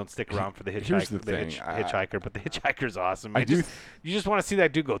it. Then don't stick around for the hitchhiker. Here's the thing. Hitchhiker, but the hitchhiker's awesome. I do You just want to see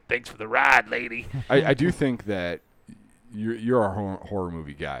that dude go. Thanks for the ride, lady. I do think that you're a horror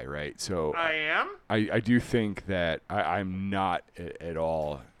movie guy, right? So I am. I do think that I'm not at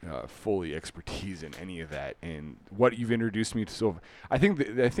all fully expertise in any of that. And what you've introduced me to, so I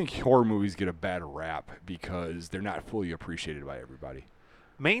think horror movies get a bad rap because they're not fully appreciated by everybody.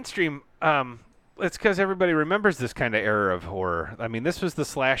 Mainstream. It's because everybody remembers this kind of era of horror. I mean, this was the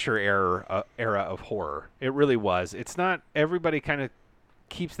slasher era of horror. It really was. It's not. Everybody kind of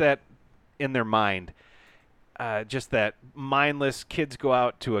keeps that in their mind. Just that mindless kids go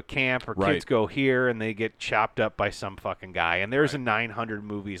out to a camp or Right. kids go here and they get chopped up by some fucking guy. And there's a 900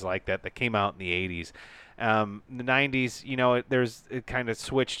 movies like that came out in the 80s. The 90s, it kind of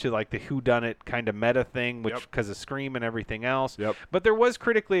switched to like the whodunit kind of meta thing, which Yep. because of Scream and everything else. Yep. But there was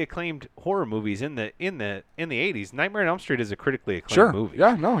critically acclaimed horror movies in the 80s. Nightmare on Elm Street is a critically acclaimed Sure. movie.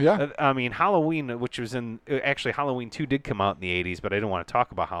 Yeah. No. Yeah. I mean, Halloween, which was actually Halloween 2 did come out in the 80s, but I don't want to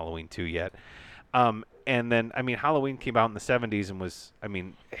talk about Halloween 2 yet. And then, Halloween came out in the 70s and was,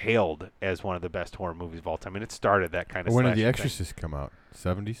 hailed as one of the best horror movies of all time. And it started that kind of When did The slasher thing. Exorcist come out?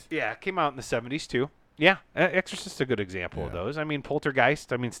 70s? Yeah, it came out in the 70s too. Yeah, Exorcist is a good example of Yeah. those. Poltergeist,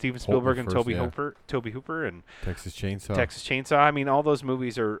 Steven Spielberg and first, Toby yeah. Hooper and Texas Chainsaw. Texas Chainsaw. All those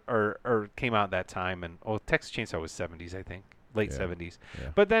movies are came out that time. And Texas Chainsaw was 70s, I think, late Yeah. 70s. Yeah.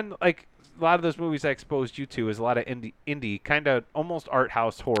 But then, like, a lot of those movies I exposed you to is a lot of indie kind of almost art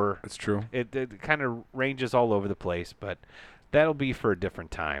house horror. That's true. It kind of ranges all over the place, but that'll be for a different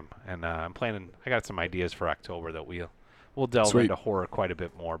time. And I'm planning. I got some ideas for October that we'll delve Sweet. into horror quite a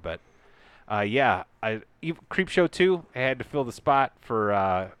bit more. But Creepshow 2, I had to fill the spot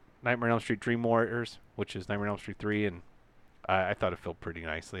for Nightmare on Elm Street Dream Warriors, which is Nightmare on Elm Street 3, and I thought it filled pretty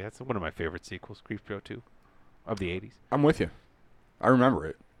nicely. That's one of my favorite sequels, Creepshow 2, of the 80s. I'm with you. I remember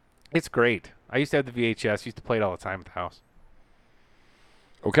it. It's great. I used to have the VHS. Used to play it all the time at the house.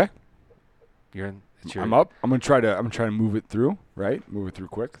 Okay. It's your I'm up. I'm gonna try to move it through. Right. Move it through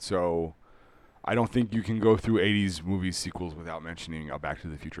quick. So I don't think you can go through 80s movie sequels without mentioning a Back to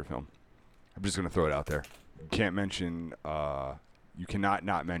the Future film. I'm just going to throw it out there. You can't mention, you cannot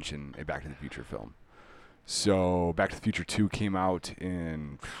not mention a Back to the Future film. So Back to the Future 2 came out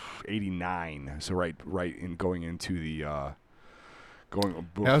in 89. So right in going into the, going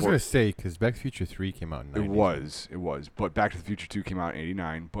before. I was going to say, because Back to the Future 3 came out in 90s. It was. But Back to the Future 2 came out in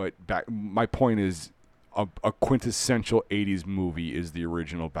 89. But my point is, a quintessential 80s movie is the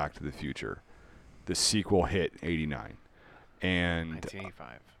original Back to the Future. The sequel hit 89. And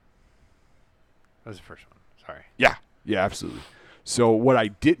 1985. That was the first one. Sorry. yeah, absolutely. So what I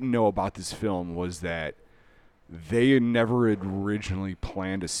didn't know about this film was that they never had originally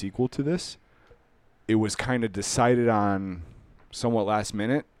planned a sequel to this. It was kind of decided on somewhat last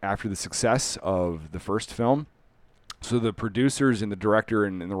minute after the success of the first film. So the producers and the director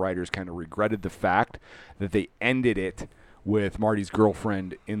and the writers kind of regretted the fact that they ended it with Marty's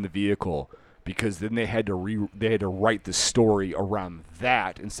girlfriend in the vehicle, because then they had to write the story around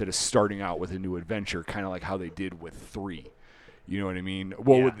that instead of starting out with a new adventure, kind of like how they did with 3. You know what I mean?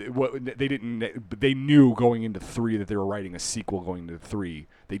 Well, they didn't. But they knew going into 3 that they were writing a sequel going into 3.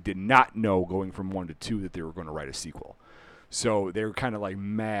 They did not know going from 1 to 2 that they were going to write a sequel. So they were kind of like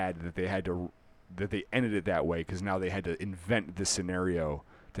mad that they ended it that way, because now they had to invent this scenario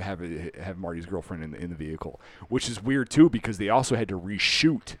to have Marty's girlfriend in the vehicle, which is weird too, because they also had to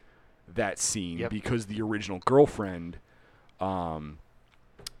reshoot that scene because the original girlfriend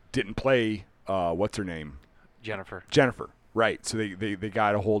didn't play what's her name? Jennifer. Right. So they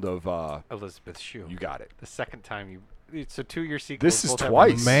got a hold of Elizabeth Shue. You got it. The second time so 2-year sequels. This is both have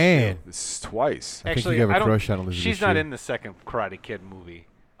twice. Man. This is twice. I think Actually, you have I a don't- crush on Elizabeth She's not Shue. in the second Karate Kid movie,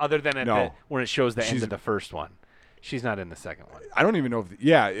 other than when it shows the end She's- of the first one. She's not in the second one. I don't even know if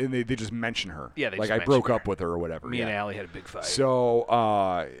and they just mention her. Yeah, they like just I broke mention up with her or whatever. Me and Allie had a big fight.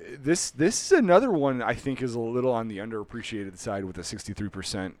 So this is another one I think is a little on the underappreciated side with a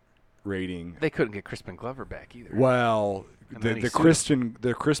 63% rating. They couldn't get Crispin Glover back either. Well, And then he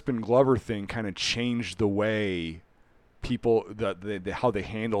the Crispin Glover thing kind of changed the way people how they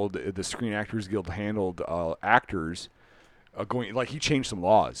handled the Screen Actors Guild handled actors going, like he changed some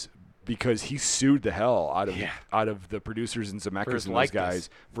laws because he sued the hell out of the producers and Zemeckis and those guys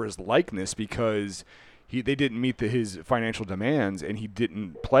for his likeness, because they didn't meet his financial demands and he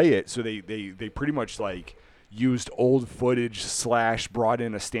didn't play it, so they pretty much like used old footage / brought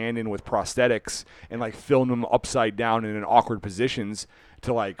in a stand-in with prosthetics and like filmed them upside down and in awkward positions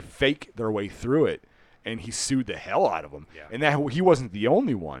to like fake their way through it, and he sued the hell out of them. Yeah. And that he wasn't the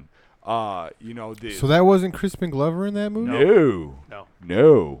only one. So that wasn't Crispin Glover in that movie?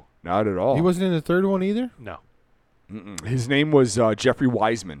 No, not at all. He wasn't in the third one either? No. Mm-mm. His name was Jeffrey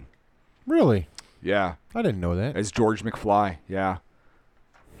Wiseman. Really? Yeah. I didn't know that. As George McFly. Yeah.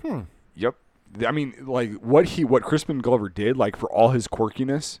 Hmm. Yep. I mean, like what Crispin Glover did, like for all his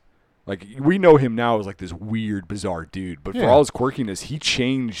quirkiness, like we know him now as like this weird, bizarre dude, but for all his quirkiness, he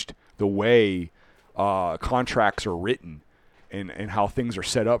changed the way contracts are written and how things are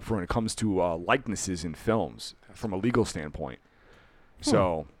set up for when it comes to likenesses in films from a legal standpoint.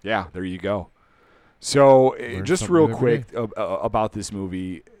 So yeah, there you go. So just real quick about this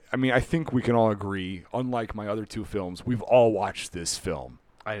movie. I mean, I think we can all agree, unlike my other 2 films, we've all watched this film.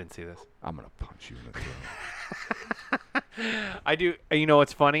 I didn't see this. I'm going to punch you in the throat. I do. You know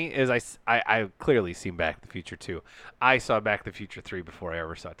what's funny is I clearly seen Back to the Future 2. I saw Back to the Future 3 before I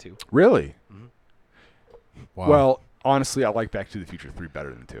ever saw 2. Really? Mm-hmm. Wow. Well, honestly, I like Back to the Future 3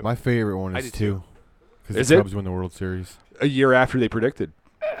 better than 2. My favorite one I is do 2. Is Because the it? Cubs win the World Series. A year after they predicted.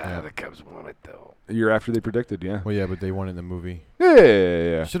 The Cubs won it though. A year after they predicted, yeah. Well, yeah, but they won in the movie.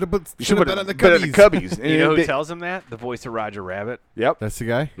 Yeah. Should have bet Should've on the bet Cubbies. Cubbies. You know who They- tells him that? The voice of Roger Rabbit. Yep. That's the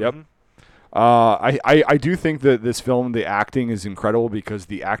guy? Yep. Mhm. I do think that this film, the acting is incredible because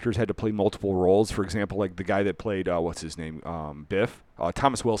the actors had to play multiple roles. For example, like the guy that played, what's his name? Biff.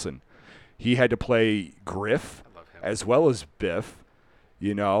 Thomas Wilson. He had to play Griff I love him. as well as Biff,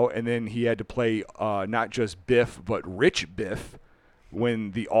 you know, and then he had to play not just Biff, but Rich Biff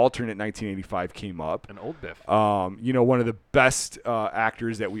when the alternate 1985 came up. An old Biff. You know, one of the best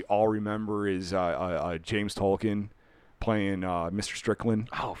actors that we all remember is James Tolkien playing Mr. Strickland.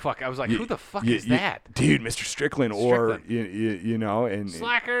 Oh fuck! I was like, Y- who the fuck y- is y- that? Dude, Mr. Strickland, or you know, and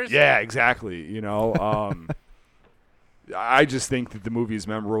Slackers. yeah, exactly. You know, I just think that the movie is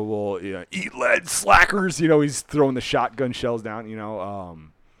memorable. Yeah, eat lead, slackers. You know, he's throwing the shotgun shells down. You know,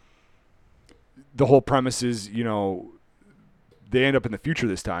 the whole premise is, you know, they end up in the future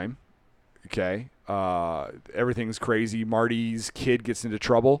this time. Okay, everything's crazy. Marty's kid gets into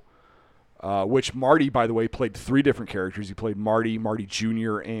trouble. Which Marty, by the way, played 3 different characters. He played Marty, Marty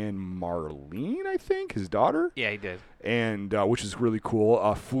Jr., and Marlene, I think, his daughter. Yeah, he did. And which is really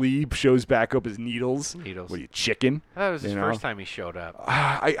cool. Flea shows back up as Needles. Needles. What are you, chicken? That was his You know? first time he showed up.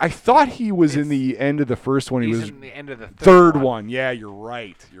 I thought he was in the end of the first one. He He's was in the end of the third one. Yeah, you're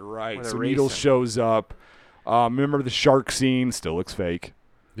right. You're right. Where they're So Needles racing. shows up. Remember the shark scene? Still looks fake.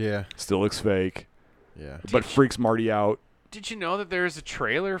 Yeah. Still looks fake. Yeah. But freaks Marty out. Did you know that there's a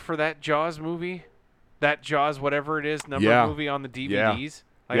trailer for that Jaws movie? That Jaws, whatever it is, Yeah. movie on the DVDs? Yeah.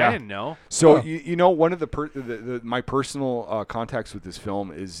 Like, Yeah. I didn't know. So Huh. you know, one of my personal contacts with this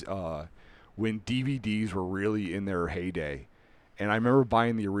film is when DVDs were really in their heyday. And I remember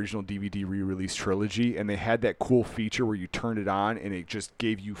buying the original DVD re-release trilogy, and they had that cool feature where you turned it on, and it just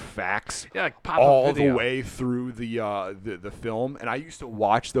gave you facts Yeah, like pop-up all video. the way through the film. And I used to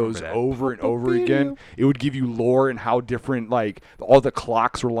watch those Remember that. over and over again. It would give you lore and how different, like, all the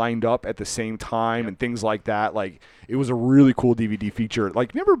clocks were lined up at the same time and things like that. Like, it was a really cool DVD feature.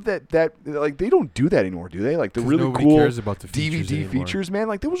 Like, remember that like, they don't do that anymore, do they? Like, the 'Cause really nobody cool cares about the features DVD anymore. features, man.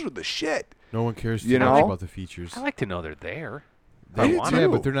 Like, those were the shit. No one cares You too much know? about the features. I like to know they're there. They, want yeah, to.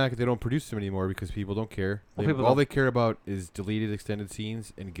 but they're not. They don't produce them anymore because people don't care. Well, They, people all don't- they care about is deleted extended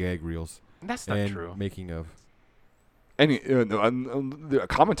scenes and gag reels That's not and true. making of. And the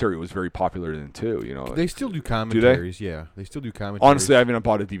commentary was very popular then too. You know, They still do commentaries. Yeah, they still do commentaries. honestly, I haven't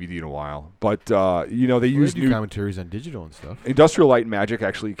bought a DVD in a while, but you know, they Well, use they do new commentaries on digital and stuff. Industrial Light and Magic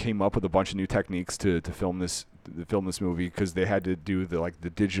actually came up with a bunch of new techniques to film this movie because they had to do the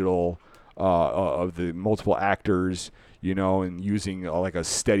digital of the multiple actors, you know, and using like a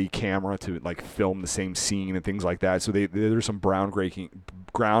steady camera to like film the same scene and things like that. So there's some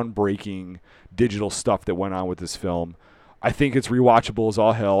groundbreaking digital stuff that went on with this film. I think it's rewatchable as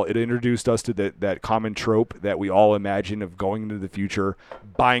all hell. It introduced us to that common trope that we all imagine of going into the future,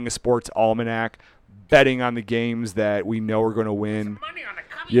 buying a sports almanac, betting on the games that we know are going to win,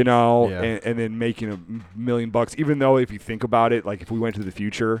 you know, Yeah. and then making $1 million. Even though if you think about it, like if we went to the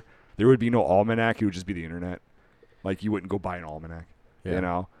future, there would be no almanac. It would just be the internet. Like you wouldn't go buy an almanac, Yeah. you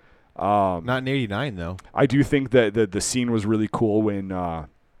know. Not in '89 though. I do think that the scene was really cool when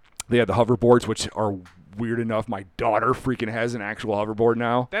they had the hoverboards, which are weird enough. My daughter freaking has an actual hoverboard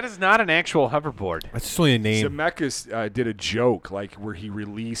now. That is not an actual hoverboard. That's just only a name. Zemeckis did a joke like where he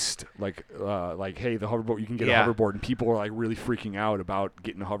released like hey, the hoverboard, you can get Yeah. a hoverboard, and people were like really freaking out about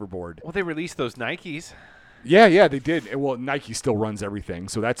getting a hoverboard. Well, they released those Nikes. Yeah, they did. And, well, Nike still runs everything,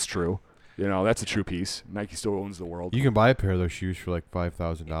 so that's true. You know, that's a true piece. Nike still owns the world. You can buy a pair of those shoes for like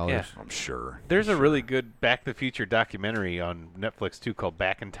 $5,000. Yeah. I'm sure. There's a really good Back to the Future documentary on Netflix too called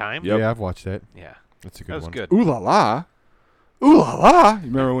Back in Time. Yep. Yeah, I've watched that. Yeah, That's a good that was one. good. Ooh la la. Ooh la la. You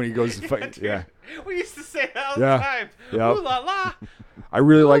remember when he goes to fight? Yeah. We used to say that all Yeah. the time. Yep. Ooh la la. I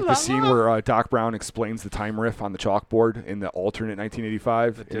really like la the scene la. where Doc Brown explains the time riff on the chalkboard in the alternate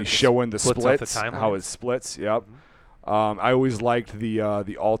 1985, and he's showing the splits off the splits, timeline. how it splits. Yep. I always liked the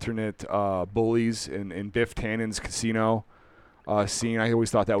alternate bullies in Biff Tannen's casino scene. I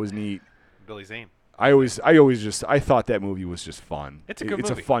always thought that was neat. Billy Zane. I thought that movie was just fun. It's a good It's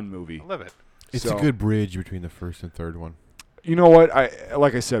movie. a fun movie. I love it. It's So- a good bridge between the first and third one. You know what?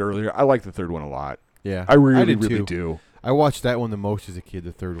 Like I said earlier, I like the third one a lot. Yeah, I really, did really too. do. I watched that one the most as a kid.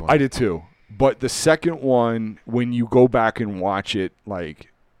 The third one. I did too. But the second one, when you go back and watch it,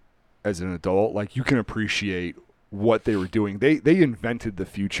 like as an adult, like you can appreciate what they were doing. They invented the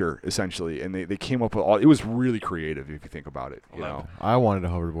future essentially, and they came up with all. It was really creative if you think about it. You Love know, I wanted a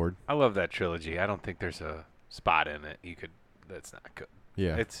hoverboard. I love that trilogy. I don't think there's a spot in it you could. That's not good.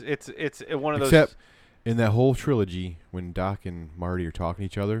 Yeah. It's one of those. Except in that whole trilogy, when Doc and Marty are talking to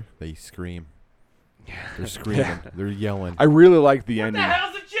each other, they scream. They're screaming. They're yelling. I really like the ending.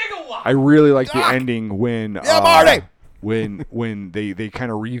 hell's a gigawatt? I really like the ending when Marty! when they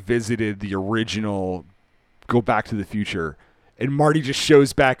kind of revisited the original Go Back to the Future, and Marty just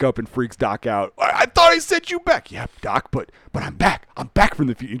shows back up and freaks Doc out. I thought I sent you back. Yeah, Doc, but I'm back. I'm back from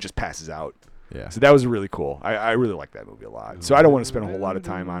the future. He just passes out. Yeah. So that was really cool. I really like that movie a lot. So I don't want to spend a whole lot of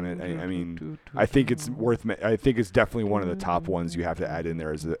time on it. I mean, I think it's worth. I think it's definitely one of the top ones you have to add in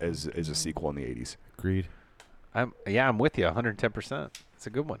there as a sequel in the 80s. Agreed. I'm with you 110%. It's a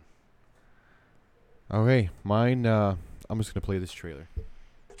good one. Okay, mine. I'm just gonna play this trailer.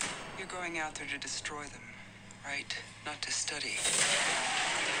 You're going out there to destroy them, right? Not to study.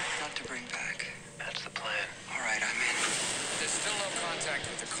 Not to bring back. That's the plan. All right, I'm in. There's still no contact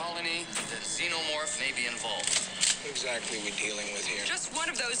with the colony. The xenomorph may be involved. Exactly we dealing with here? Just one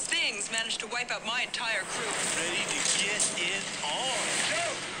of those things managed to wipe out my entire crew. Ready to get it on. Go!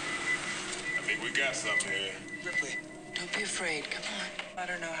 I think we got something here. Ripley, don't be afraid. Come on. I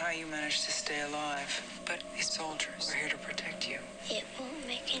don't know how you managed to stay alive, but these soldiers, we're here to protect you. It won't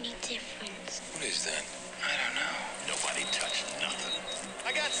make any difference. What is that? I don't know. Nobody touched nothing.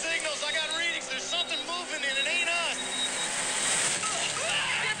 I got signals, I got readings. There's something moving and it ain't us.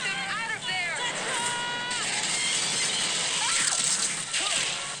 Get them out of there!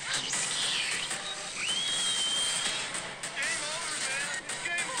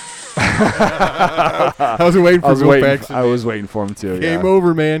 I was waiting for Bill Paxton. I was waiting for him too. Game yeah.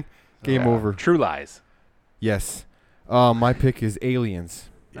 over, man. Game Yeah. over. True Lies. Yes. My pick is Aliens.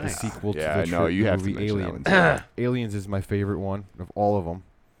 Nice. The sequel Yeah, to the no, you have to movie mention that Aliens. one, too. Aliens is my favorite one of all of them.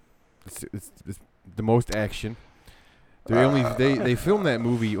 It's the most action. They filmed that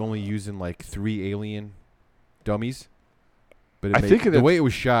movie only using like 3 alien dummies. But I think the that- way it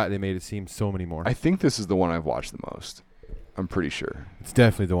was shot, they made it seem so many more. I think this is the one I've watched the most. I'm pretty sure. It's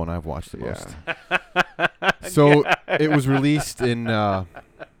definitely the one I've watched the Yeah. most. So it was released in.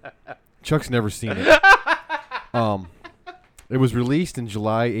 Chuck's never seen it. It was released in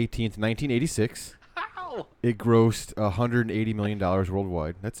July 18th, 1986. Ow. It grossed $180 million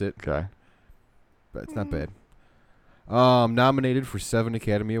worldwide. That's it. Okay. But it's not bad. Nominated for 7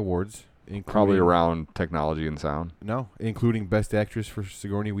 Academy Awards. Probably around technology and sound. No, including Best Actress for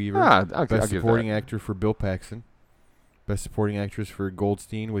Sigourney Weaver. I'll Best give Supporting that. Actor for Bill Paxton. Best Supporting Actress for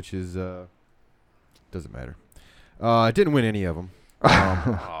Goldstein, which is doesn't matter. It didn't win any of them.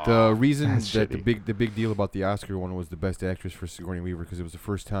 The reason that the big deal about the Oscar one was the Best Actress for Sigourney Weaver because it was the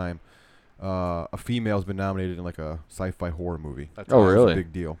first time a female's been nominated in like a sci-fi horror movie. Really? A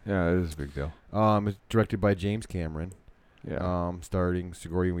big deal. Yeah, it is a big deal. It's directed by James Cameron. Yeah. Starring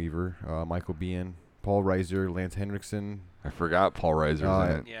Sigourney Weaver, Michael Biehn, Paul Reiser, Lance Henriksen. I forgot Paul Reiser's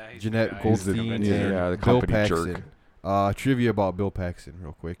in it. Yeah, he's Jeanette the guy. Goldstein, He's the and company Bill jerk. Paxton. Trivia about Bill Paxton,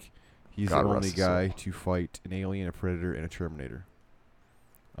 real quick. He's God the rest only his guy soul. to fight an alien, a predator, and a Terminator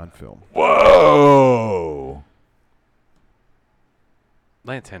on film. Whoa!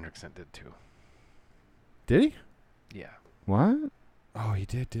 Lance Henriksen did too. Did he? Yeah. What? Oh, he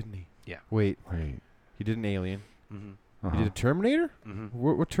did, didn't he? Yeah. Wait, Wait. he did an alien. Mm-hmm. Uh-huh. He did a Terminator? Mm-hmm.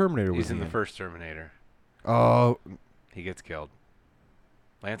 What Terminator was He's he in the first Terminator. Oh, He gets killed.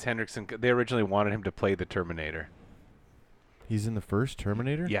 Lance Henriksen. They originally wanted him to play the Terminator. he's in the first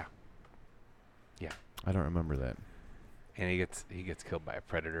Terminator? Yeah. I don't remember that. And he gets killed by a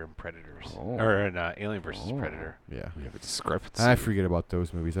predator and predators, Oh. or an Alien versus Predator. Yeah. We have a discrepancy. I forget about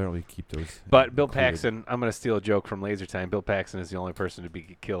those movies. I don't really keep those. But Bill included. Paxton, I'm going to steal a joke from Laser Time. Bill Paxton is the only person to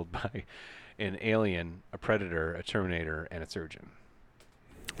be killed by an alien, a predator, a Terminator, and a surgeon.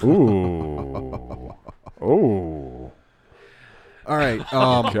 Ooh. Oh. All right.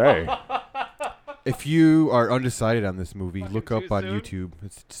 Okay. If you are undecided on this movie, look Fucking up too on soon? YouTube.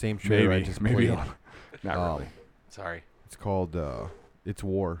 It's the same trailer I just Maybe. played. Not really. Sorry. It's called It's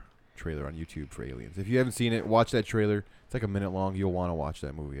War trailer on YouTube for Aliens. If you haven't seen it, watch that trailer. It's like a minute long. You'll want to watch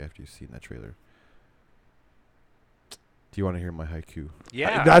that movie after you've seen that trailer. Do you want to hear my haiku?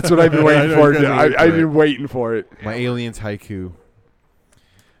 Yeah. That's what I've been waiting for. I've been waiting for it. My Aliens haiku.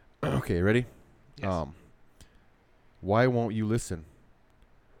 Okay, ready? Yes. Why won't you listen?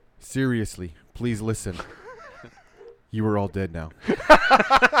 Seriously, please listen. You are all dead now.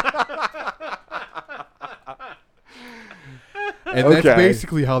 And that's Okay.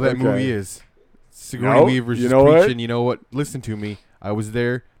 basically how that Okay. movie is. Sigourney No, Weaver's you just know what? preaching, you know what? Listen to me. I was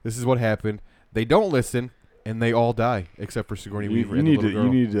there. This is what happened. They don't listen, and they all die, except for Sigourney Weaver and the little girl. You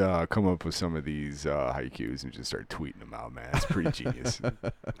need to come up with some of these haikus and just start tweeting them out, man. It's pretty genius.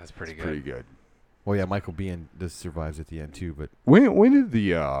 That's pretty good. Pretty good. Well, yeah, Michael Biehn does survives at the end, too, but When did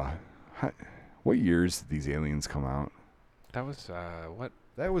the what years did these aliens come out? That was what?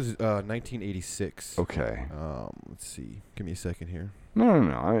 that was 1986. Okay. Let's see. Give me a second here. No.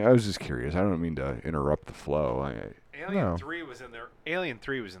 I was just curious. I don't mean to interrupt the flow. Alien No. 3 was in there. Alien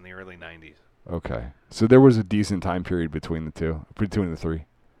 3 was in the early 90s. Okay. So there was a decent time period between the two, between the three.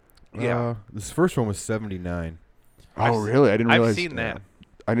 Yeah. This first one was 79. Oh, really? I didn't realize. I've seen that.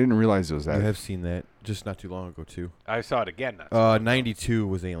 I didn't realize it was I that. have seen that just not too long ago, too. I saw it again. Not so long ago. 92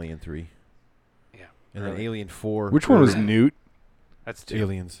 was Alien 3. Yeah. And then Really? Alien 4. Which one was or Newt? That's 2.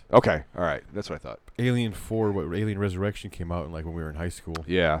 Aliens. Okay. All right. That's what I thought. Alien 4, Alien Resurrection came out in like when we were in high school.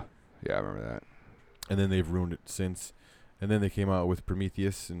 Yeah. Yeah, I remember that. And then they've ruined it since. And then they came out with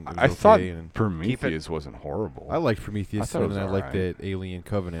Prometheus. And it was I thought okay, and Prometheus wasn't horrible. I liked Prometheus, I thought it and then I was liked alright. that Alien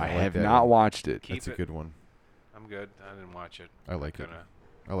Covenant. I liked have that not one. watched it. Keep That's a it. good one. I'm good. I didn't watch it. I like it. Gonna-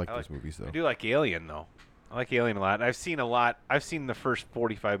 I like I those like- movies, though. I do like Alien though. I like Alien a lot. I've seen a lot. I've seen the first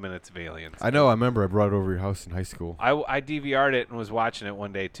 45 minutes of Aliens. I know. I remember I brought it over your house in high school. I DVR'd it and was watching it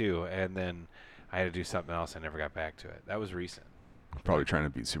one day too, and then I had to do something else. I never got back to it. That was recent. Probably trying to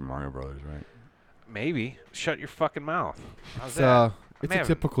beat Super Mario Brothers, right? Maybe. Shut your fucking mouth. How's It's that? it's I'm a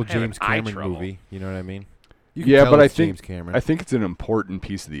typical having James eye Cameron trouble. movie. You know what I mean? You can Yeah, tell but it's I think James Cameron. I think it's an important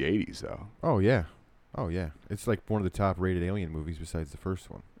piece of the '80s, though. Oh yeah, It's like one of the top-rated Alien movies besides the first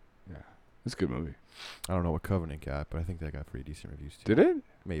one. Yeah, it's a good movie. I don't know what Covenant got, but I think that got pretty decent reviews too. Did it?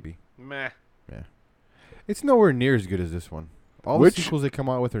 Maybe. Meh. It's nowhere near as good as this one. All Which- the sequels they come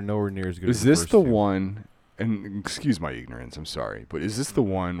out with are nowhere near as good. Is as this first the two. one? And excuse my ignorance, I'm sorry, but is this the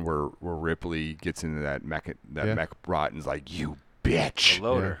one where Ripley gets into that mech rot and is like, "You bitch"? The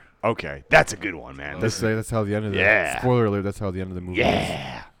loader. Okay, that's a good one, man. That's how the end of the Yeah. spoiler alert. That's how the end of the movie is.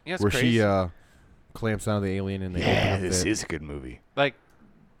 Yeah, Yeah, it's Where crazy. she clamps onto the alien and they open yeah, up this that- is a good movie. Like,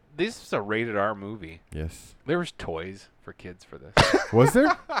 this is a rated R movie. Yes. There was toys for kids for this. Was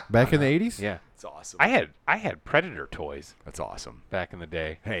there back in the 80s? Yeah. It's awesome. I had Predator toys That's awesome. back in the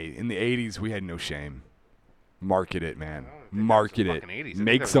day. Hey, in the '80s, we had no shame. Market it, man. I don't think that was Market the it. fucking 80s. I think that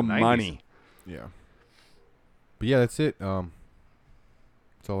Make was some the 90s. money. Yeah. But yeah, that's it. That's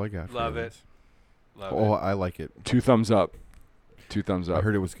all I got. for Love it. Aliens. Love Oh, it. I like it. 2 thumbs up. 2 thumbs up. I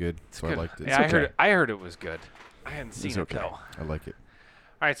heard it was good, so I Good. liked it. Yeah, okay. I heard it was good. I hadn't seen It's it okay. though. I like it.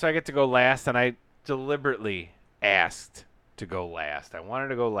 All right, so I get to go last, and I deliberately asked to go last. I wanted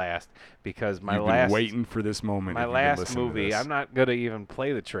to go last because my You've last been waiting for this moment. my if you've been last listening to movie. this. I'm not gonna even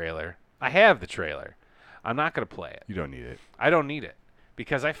play the trailer. I have the trailer. I'm not gonna play it. You don't need it. I don't need it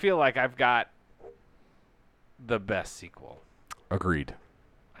because I feel like I've got the best sequel. Agreed.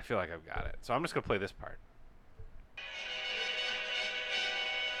 I feel like I've got it. So I'm just gonna play this part.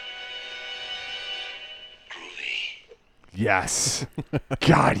 Yes.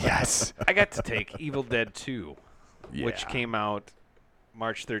 God, yes. I got to take Evil Dead 2, which Yeah. came out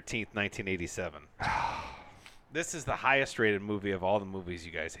March 13th, 1987. This is the highest rated movie of all the movies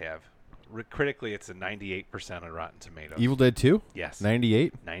you guys have. Critically, it's a 98% on Rotten Tomatoes. Evil Dead 2? Yes.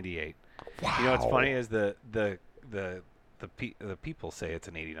 98? 98. Wow. You know what's funny is the people say it's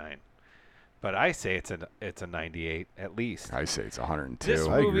an 89, but I say it's a 98 at least. I say it's 102. This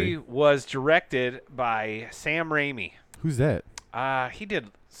I movie agree. was directed by Sam Raimi. Who's that? He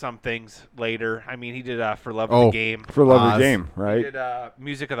did some things later. I mean, he did For Love Oh. of the Game. For love of Oz. the game, He right? did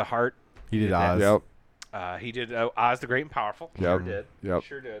Music of the Heart. He did that. Oz. Yep. He did Oz the Great and Powerful. Yep. Sure did. Yep.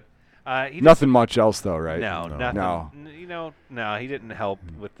 Sure did. He did Nothing much else though, right? No, No. nothing. No. You know, no, he didn't help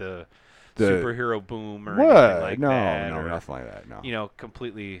with the The- superhero boom or What? anything like no, that. no, or, nothing like that. No. You know,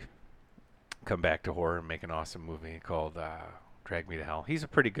 completely come back to horror and make an awesome movie called Drag Me to Hell. He's a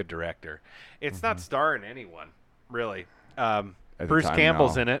pretty good director. It's not starring anyone, really. At the Bruce time,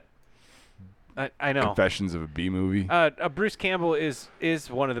 Campbell's no. in it. I know. Confessions of a B movie. Bruce Campbell is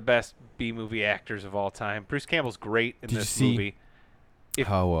one of the best B movie actors of all time. Bruce Campbell's great in Did you this see- movie. If-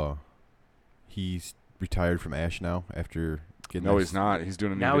 How he's retired from Ash now after getting no, that he's not. He's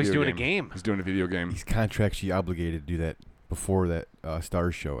doing a new Now he's video doing a game. He's doing a video game. He's contractually obligated to do that before that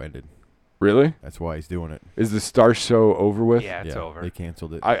Stars show ended. Really? That's why he's doing it. Is the Star Show over with? Yeah, it's over. They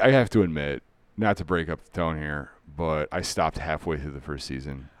canceled it. I have to admit, not to break up the tone here, but I stopped halfway through the first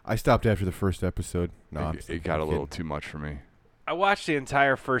season. I stopped after the first episode. No, It got a little too much for me. I watched the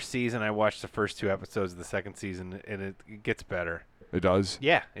entire first season. I watched the first 2 episodes of the second season, and it gets better. It does.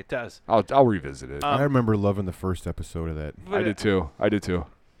 Yeah, it does. I'll revisit it. I remember loving the first episode of that. But I did too. I did too.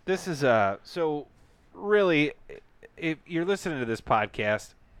 This is so really, if you're listening to this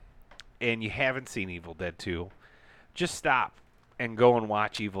podcast and you haven't seen Evil Dead 2, just stop and go and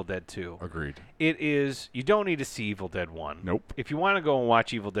watch Evil Dead 2. Agreed. It is, you don't need to see Evil Dead 1. Nope. If you want to go and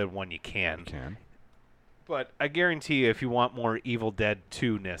watch Evil Dead 1, you can. You can. But I guarantee you, if you want more Evil Dead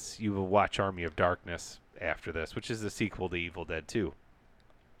 2-ness, you will watch Army of Darkness after this, which is the sequel to Evil Dead 2.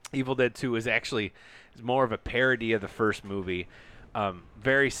 Evil Dead 2 is more of a parody of the first movie.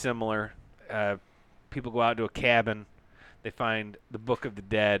 Very similar. People go out to a cabin. They find the Book of the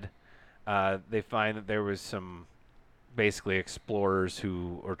Dead. They find that there was some basically explorers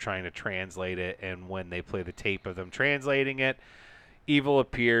who are trying to translate it, and when they play the tape of them translating it, evil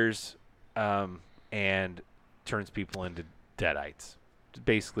appears and turns people into deadites.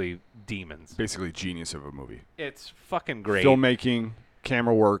 Basically demons. Basically, genius of a movie. It's fucking great. Filmmaking,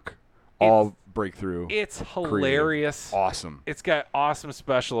 camera work, all breakthrough. It's hilarious. Awesome. It's got awesome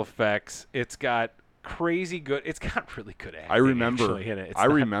special effects. It's got crazy good. It's got really good acting. I remember. actually, in it. It's I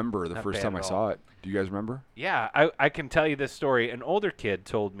not- remember the not first bad time I at saw all. it. Do you guys remember? Yeah, I can tell you this story. An older kid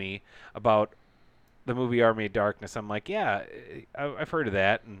told me about the movie Army of Darkness. I'm like, yeah, I've heard of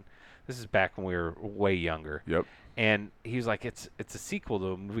that, and this is back when we were way younger. Yep. And he was like, it's a sequel to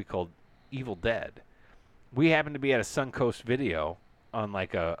a movie called Evil Dead. We happened to be at a Suncoast Video on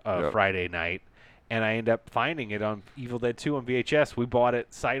like a Yep. Friday night, and I ended up finding it on Evil Dead 2 on VHS. We bought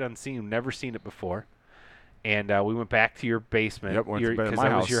it sight unseen, never seen it before. And we went back to your basement. Yep, went to bed at 'cause my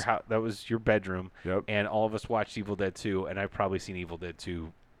that was your house. that was your bedroom. Yep. And all of us watched Evil Dead 2, and I've probably seen Evil Dead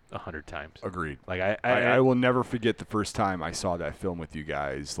 2 100 times. Agreed. Like I will never forget the first time I saw that film with you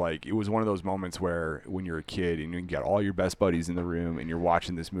guys. Like, it was one of those moments where when you're a kid and you got all your best buddies in the room and you're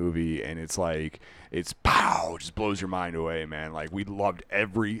watching this movie and it's like, it's pow, just blows your mind away, man. Like, we loved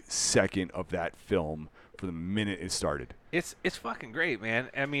every second of that film from the minute it started. It's fucking great,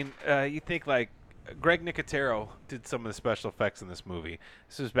 man. I mean, you think like Greg Nicotero did some of the special effects in this movie.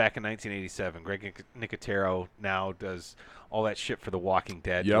 This was back in 1987. Greg Nicotero now does all that shit for The Walking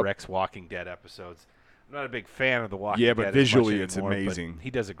Dead, Yep. directs Walking Dead episodes. I'm not a big fan of The Walking Dead. Yeah, but as much visually it's anymore, but amazing. he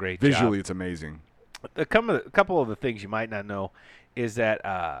does a great Visually, job. it's amazing. A couple of the things you might not know is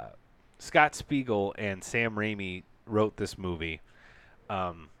that Scott Spiegel and Sam Raimi wrote this movie.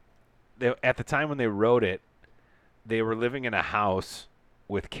 At the time when they wrote it, they were living in a house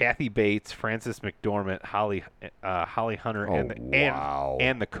with Kathy Bates, Frances McDormand, Holly Hunter, Oh, and wow.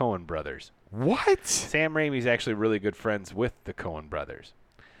 and the Coen brothers. What? Sam Raimi's actually really good friends with the Coen brothers.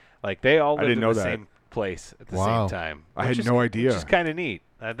 Like they all I lived didn't in know the that. same. place at the Wow. same time. I which had is- no idea. Which is kind of neat.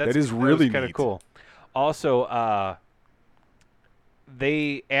 That is really kind of neat. cool. Also,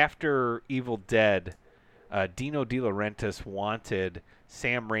 they after Evil Dead, Dino De Laurentiis wanted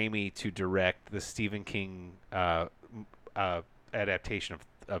Sam Raimi to direct the Stephen King adaptation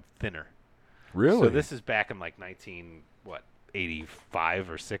of Thinner. Really? So this is back in like 85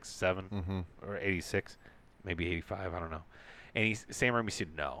 or 6, 7 or 86, maybe 85. I don't know. And Sam Raimi said,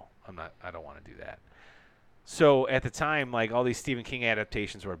 "No, I don't want to do that." So at the time, like all these Stephen King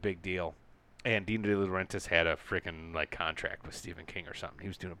adaptations were a big deal, and Dino De Laurentiis had a freaking like contract with Stephen King or something. He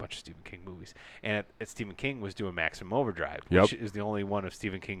was doing a bunch of Stephen King movies, and Stephen King was doing Maximum Overdrive, which is the only one of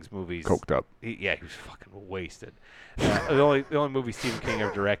Stephen King's movies. Coked up. He was fucking wasted. The only movie Stephen King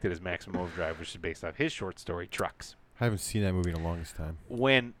ever directed is Maximum Overdrive, which is based off his short story Trucks. I haven't seen that movie in the longest time.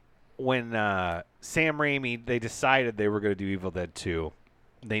 When Sam Raimi, they decided they were going to do Evil Dead 2,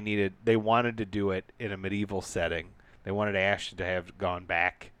 they wanted to do it in a medieval setting. They wanted Ash to have gone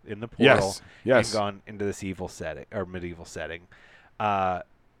back in the portal Yes. and gone into this evil setting or medieval setting. They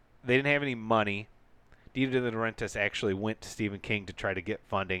didn't have any money. Dino De Laurentiis actually went to Stephen King to try to get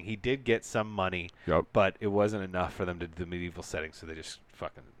funding. He did get some money, but it wasn't enough for them to do the medieval setting, so they just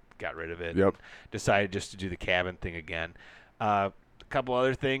fucking got rid of it. Yep. And decided just to do the cabin thing again. A couple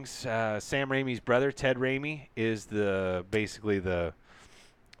other things. Sam Raimi's brother, Ted Raimi, is basically the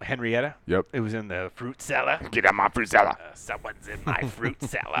Henrietta. Yep. It was in the fruit cellar. Get out my fruit cellar. Someone's in my fruit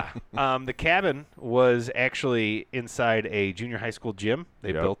cellar. The cabin was actually inside a junior high school gym.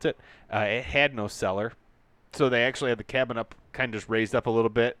 They built it. It had no cellar. So they actually had the cabin up, kind of just raised up a little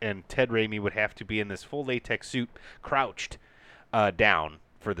bit, and Ted Raimi would have to be in this full latex suit, crouched down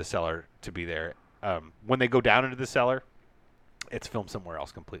for the cellar to be there. When they go down into the cellar, it's filmed somewhere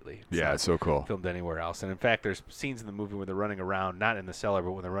else completely. It's so cool. Filmed anywhere else. And in fact, there's scenes in the movie where they're running around, not in the cellar,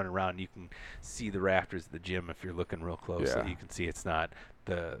 but when they're running around, you can see the rafters of the gym if you're looking real close. Yeah. You can see it's not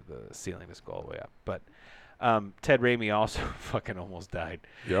the ceiling doesn't go all the way up. But Ted Raimi also fucking almost died.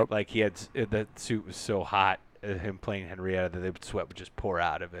 Yep. Like he had that suit was so hot, him playing Henrietta, that sweat would just pour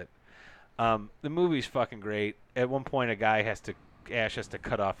out of it. The movie's fucking great. At one point, Ash has to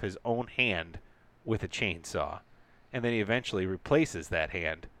cut off his own hand with a chainsaw. And then he eventually replaces that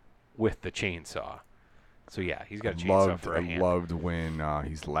hand with the chainsaw. So yeah, he's got a chainsaw for a hand. I loved when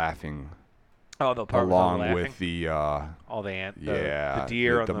he's laughing. Oh, the part along with the all the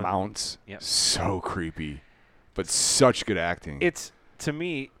deer, the mounts. Yep. So creepy, but such good acting. It's to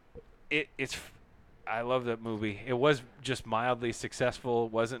me, it's. I love that movie. It was just mildly successful.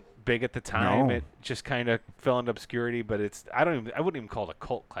 It wasn't big at the time. No. It just kind of fell into obscurity. But I wouldn't even call it a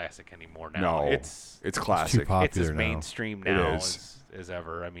cult classic anymore now. No, it's classic. It's as mainstream now as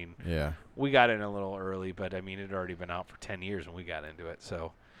ever. I mean, we got in a little early, but I mean, it had already been out for 10 years when we got into it.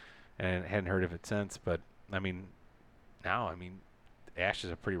 So, and hadn't heard of it since. But I mean, now Ash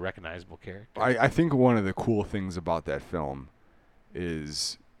is a pretty recognizable character. I think one of the cool things about that film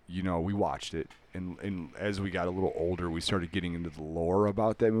is, we watched it, and as we got a little older, we started getting into the lore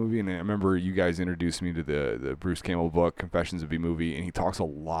about that movie. And I remember you guys introduced me to the Bruce Campbell book, Confessions of a B-Movie, and he talks a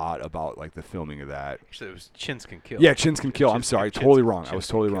lot about like the filming of that. Actually, it was Chins Can Kill. Yeah, Chins Can Kill. I'm sorry, totally wrong. I was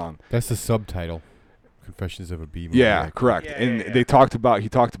totally wrong. That's the subtitle. Confessions of a B-Movie. Yeah, correct. They talked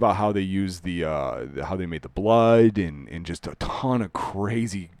about how they used how they made the blood and just a ton of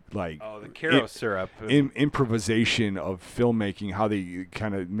crazy the Caro syrup, improvisation of filmmaking. How they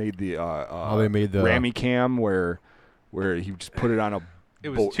kind of made the how they made the Rami cam where he just put it on a. It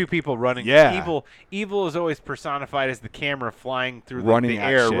was two people running. Yeah. Evil is always personified as the camera flying through Running the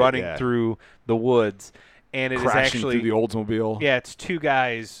air, shit, running yeah. through the woods, and it is crashing actually through the Oldsmobile. Yeah, it's two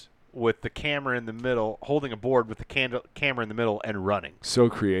guys with the camera in the middle, holding a board with the camera in the middle, and running. So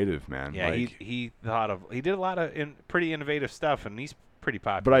creative, man. Yeah, he did a lot of pretty innovative stuff, and he's pretty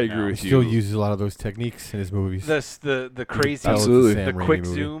popular. But I agree with he you. still uses a lot of those techniques in his movies. The crazy, Absolutely. the quick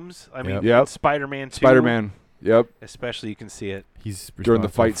zooms. I mean, Yep. Spider-Man 2. Spider-Man. Yep. Especially, you can see it. He's during the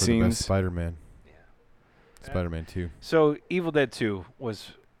fight responsible for the best scenes. Spider-Man. Yeah. Spider-Man 2. So Evil Dead 2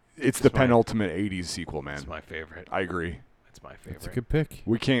 was. It's the penultimate '80s sequel, man. It's my favorite. I agree. It's my favorite. It's a good pick.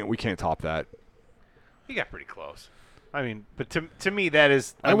 We can't top that. You got pretty close. I mean, but to me that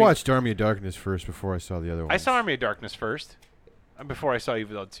is. I watched Army of Darkness first before I saw the other one. I saw Army of Darkness first, before I saw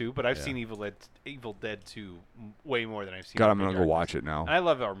Evil Dead 2. But I've seen Evil Dead 2 way more than I've seen. God, Army I'm gonna of go Darkness. watch it now. And I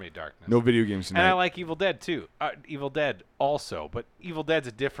love Army of Darkness. No video games tonight. And I like Evil Dead too. Evil Dead also, but Evil Dead's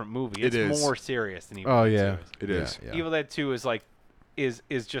a different movie. It It's is. more serious than Evil Dead 2 is. It is. Yeah. Evil Dead 2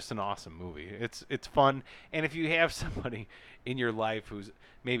 is just an awesome movie. It's fun, and if you have somebody in your life who's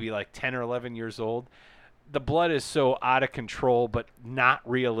maybe like 10 or 11 years old, the blood is so out of control, but not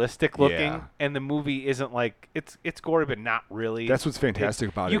realistic looking, Yeah. and the movie isn't like it's gory, but not really. That's what's fantastic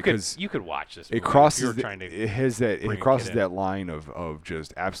about it. Because you could watch this. Movie it crosses. if you were trying to It bring a crosses kid in. that line of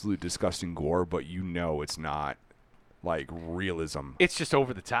just absolute disgusting gore, but it's not like realism. It's just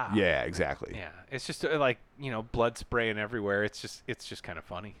over the top. Yeah, exactly. Yeah, it's just like blood spraying everywhere. It's just kind of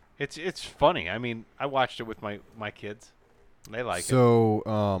funny. It's funny. I mean, I watched it with my kids. They like it.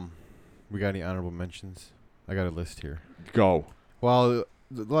 So, we got any honorable mentions? I got a list here. Go. Well, a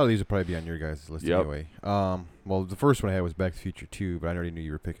lot of these will probably be on your guys' list Yep. anyway. Well, the first one I had was Back to the Future 2, but I already knew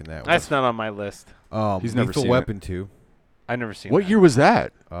you were picking that one. That's not on my list. He's never Lethal seen Weapon 2. I never seen. What that. year was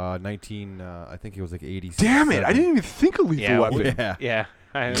that? 19, I think it was like 80s. Damn it! I didn't even think of Lethal Yeah, Weapon. Yeah. Yeah.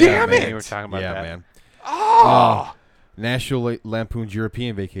 Damn man, it! You were talking about Yeah, that. man. Oh, National Lampoon's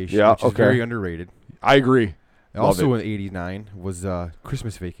European Vacation, Yeah, which is okay. very underrated. I agree. Love Also it. in '89 was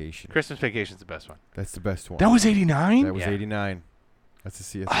Christmas Vacation. Christmas Vacation's the best one. That's the best one. That was '89. That was Yeah. '89. That's the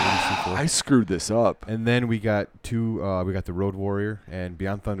CS80 sequel. I screwed this up. And then we got two. We got the Road Warrior and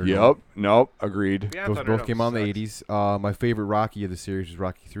Beyond Thunderdome. Yep. Nope. Agreed. Beyond Those both Thunderdome came out in the sucks. '80s. My favorite Rocky of the series was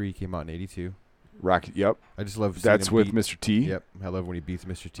Rocky 3. Came out in '82. Rocky. Yep. I just love. seeing That's him with beat- Mr. T. Yep. I love when he beats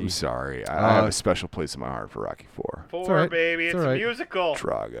Mr. T. I'm sorry. I have Uh, a special place in my heart for Rocky 4. Four, all right. baby. It's It's all a right. musical.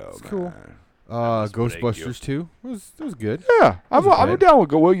 Drago. It's cool. man. was what I Ghostbusters 2 was good. Yeah. I'm Wasn't I'm bad. down with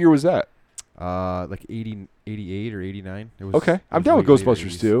go. What year was that? Like 88 or 89. It was, Okay. it I'm was down with late later Ghostbusters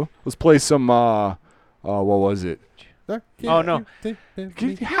 80s. too. Let's play some. What was it? Oh, no.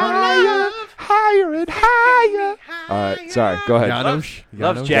 Get higher, higher and higher. All right. Sorry. Go ahead. Janosch.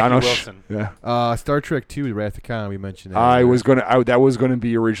 Loves Janosch. Jackie Janosch. Wilson. Yeah. Star Trek 2, The Wrath of Khan. We mentioned that. I earlier. was gonna. That was gonna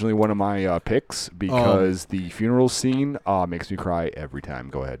be originally one of my picks because the funeral scene makes me cry every time.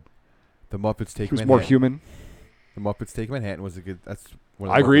 Go ahead. The Muppets Take He was Manhattan. more human. The Muppets Take Manhattan was a good. That's one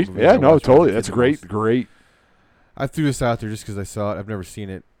of the I agree. Muppet movies Yeah. I No. watched when I was Totally. a That's kid the great. most. Great. I threw this out there just because I saw it. I've never seen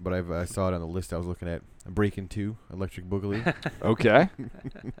it, but I saw it on the list I was looking at. Breaking 2, Electric Boogaloo. Okay.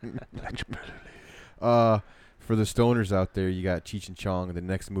 For the stoners out there, you got Cheech and Chong, the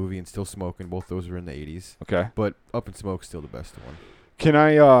next movie, and Still Smoking. Both those are in the 80s. Okay. But Up in Smoke's still the best one. Can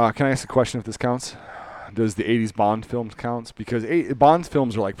I ask a question if this counts? Does the 80s Bond films count? Because Bond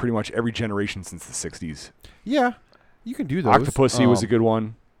films are like pretty much every generation since the 60s. Yeah, you can do those. Octopussy was a good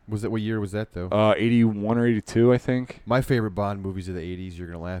one. Was that what year was that though? 81 or 82, I think. My favorite Bond movies of the 80s, you're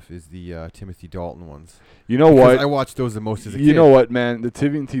going to laugh, is the Timothy Dalton ones. You know Because what? I watched those the most as a kid. You know what, man? The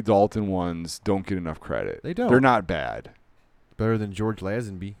Timothy Dalton ones don't get enough credit. They don't. They're not bad. Better than George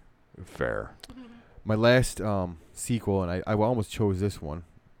Lazenby. Fair. My last sequel, and I almost chose this one.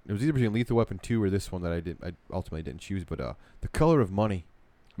 It was either between Lethal Weapon 2 or this one that I ultimately didn't choose, but The Color of Money.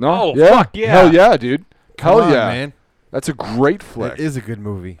 No? Oh, yeah. fuck yeah. Hell yeah, dude. Come Hell on, yeah. man. That's a great flick. It is a good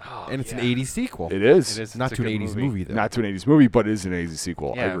movie. Oh, and it's yeah. an 80s sequel. It is. It is. Not It's a to an good 80s movie, though. Not to an 80s movie, but it is an 80s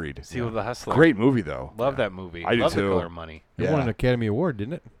sequel. Yeah, I agreed. Seal of the Hustler. Great movie, though. Love that movie. I do Love too. The Color of Money. It Yeah. won an Academy Award,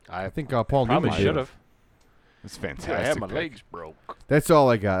 didn't it? I think Paul Probably Newman did. should have. It's I fantastic. had my pick. legs broke. That's all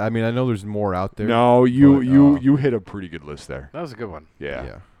I got. I mean, I know there's more out there. No, but, you hit a pretty good list there. That was a good one.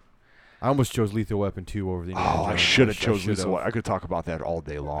 Yeah. I almost chose Lethal Weapon 2 over the Indiana Oh, I Jones. should have chosen should've. this one. I could talk about that all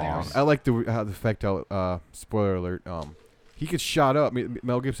day long. I like the fact how spoiler alert. He gets shot up.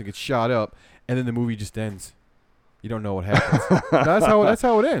 Mel Gibson gets shot up, and then the movie just ends. You don't know what happens. that's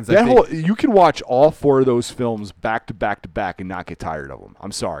how it ends. That Like you can watch all four of those films back to back to back and not get tired of them.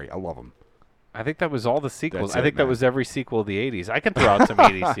 I'm sorry, I love them. I think that was all the sequels. That's I it, think that man. was every sequel of the 80s. I can throw out some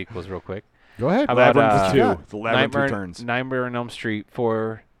 80s sequels real quick. Go ahead. How about Labyrinth Yeah. 2. The Labyrinth Returns. Nightmare on Elm Street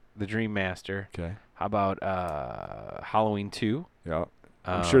for the Dream Master. Okay. How about Halloween 2? Yeah.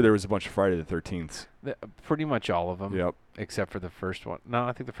 I'm sure there was a bunch of Friday the 13th. Pretty much all of them. Yep. Except for the first one. No,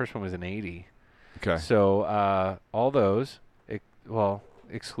 I think the first one was an 80. Okay. So all those,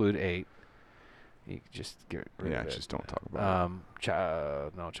 exclude 8. You could just get rid Yeah, of it. just don't talk about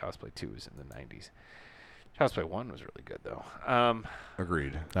it. No, Child's Play 2 was in the 90s. Child's Play 1 was really good, though.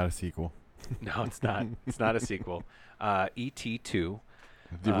 Agreed. Not a sequel. No, it's not. It's not a sequel. E.T. 2.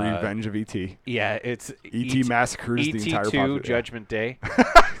 The Revenge of E.T. Yeah, it's E.T. massacres the entire E.T. 2 population. Judgment Day.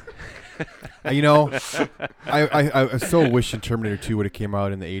 You know, I so wish Terminator 2 would have came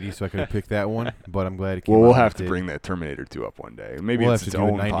out in the 80s so I could have picked that one, but I'm glad it came Well, out. we'll when have it to did. bring that Terminator 2 up one day. Maybe We'll it's have its to do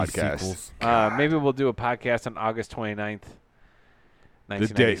own a 90s podcast. sequels. Maybe we'll do a podcast on August 29th, The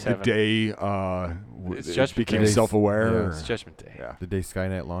day 1997. It's it Judgment became Day. self-aware. Yeah. or- It's Judgment Day. Yeah. The day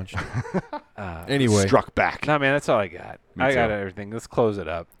Skynet launched. Anyway. Struck back. No, man, that's all I got. Me I got too. everything. Let's close it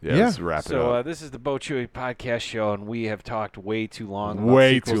up. Yeah, Yeah. let's wrap it So up. this is the Bo Chewy Podcast Show, and we have talked way too long about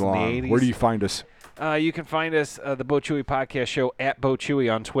Way sequels too in long. the 80s. Where do you find us? You can find us, the Bo Chewy Podcast Show, at Bo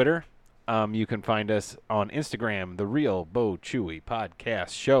Chewy on Twitter. You can find us on Instagram, The Real Bo Chewy Podcast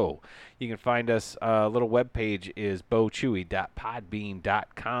Show. You can find us, little webpage is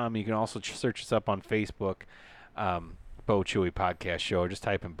bochewy.podbean.com. You can also search us up on Facebook, Bo Chewy Podcast Show, or just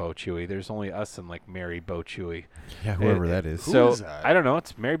type in Bo Chewy. There's only us and like Mary Bo Chewy. Yeah, whoever that is. So Who is that? I don't know.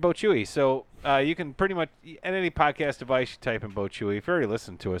 It's Mary Bo Chewy. So you can pretty much at any podcast device you type in Bo Chewy. If you already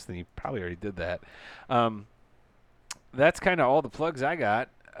listened to us, then you probably already did that. That's kind of all the plugs I got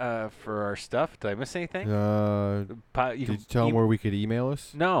for our stuff. Did I miss anything? Did you tell them where we could email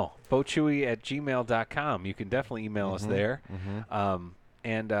us? No, bochewy@gmail.com. You can definitely email us there.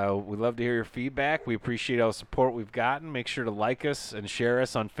 And we'd love to hear your feedback. We appreciate all the support we've gotten. Make sure to like us and share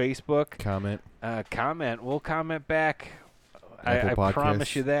us on Facebook. Comment. We'll comment back. I Apple promise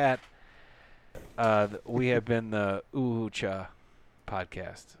Podcasts. you that. We have been the Cha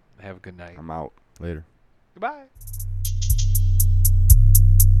podcast. Have a good night. I'm out. Later. Goodbye.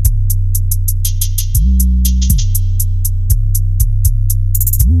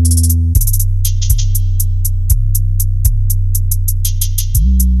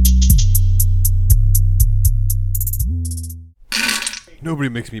 Nobody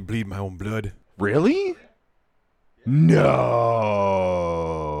makes me bleed my own blood. Really? No.